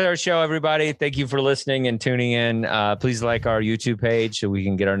 That's our show, everybody. Thank you for listening and tuning in. Please like our YouTube page so we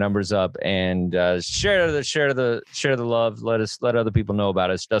can get our numbers up, and share the love. Let other people know about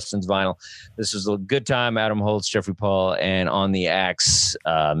us. Dustin's Vinyl. This was a good time. Adam Holtz, Jeffrey Paul, and on the axe,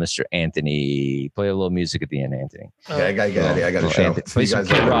 Mr. Anthony. Play a little music at the end, Anthony. Okay, I got a show. Play some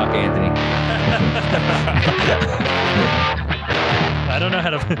Kid Rock, Anthony. I don't know how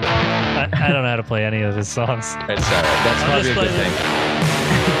to. I don't know how to play any of his songs. That's all right. That's probably a good thing.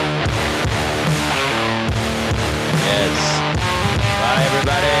 Yes. Bye,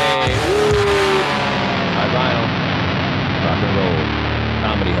 everybody. Woo. Bye, Vinyl. Rock and roll.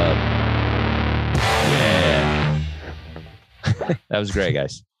 Comedy Hub. Yeah. That was great,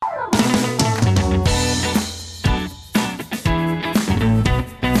 guys.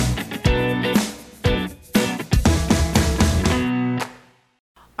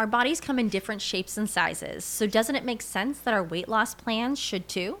 Our bodies come in different shapes and sizes, so doesn't it make sense that our weight loss plans should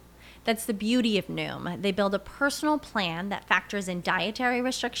too? That's the beauty of Noom. They build a personal plan that factors in dietary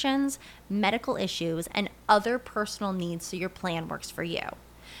restrictions, medical issues, and other personal needs so your plan works for you.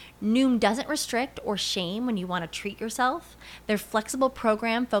 Noom doesn't restrict or shame when you want to treat yourself. Their flexible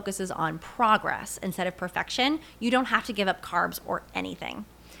program focuses on progress instead of perfection. You don't have to give up carbs or anything.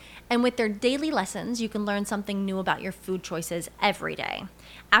 And with their daily lessons, you can learn something new about your food choices every day.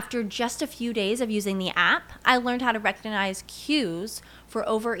 After just a few days of using the app, I learned how to recognize cues for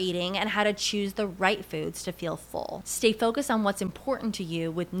overeating and how to choose the right foods to feel full. Stay focused on what's important to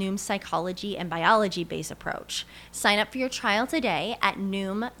you with Noom's psychology and biology-based approach. Sign up for your trial today at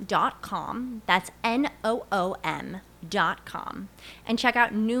Noom.com. That's Noom.com. And check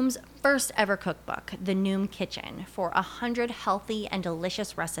out Noom's first ever cookbook, The Noom Kitchen, for 100 healthy and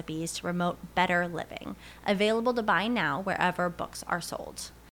delicious recipes to promote better living. Available to buy now wherever books are sold.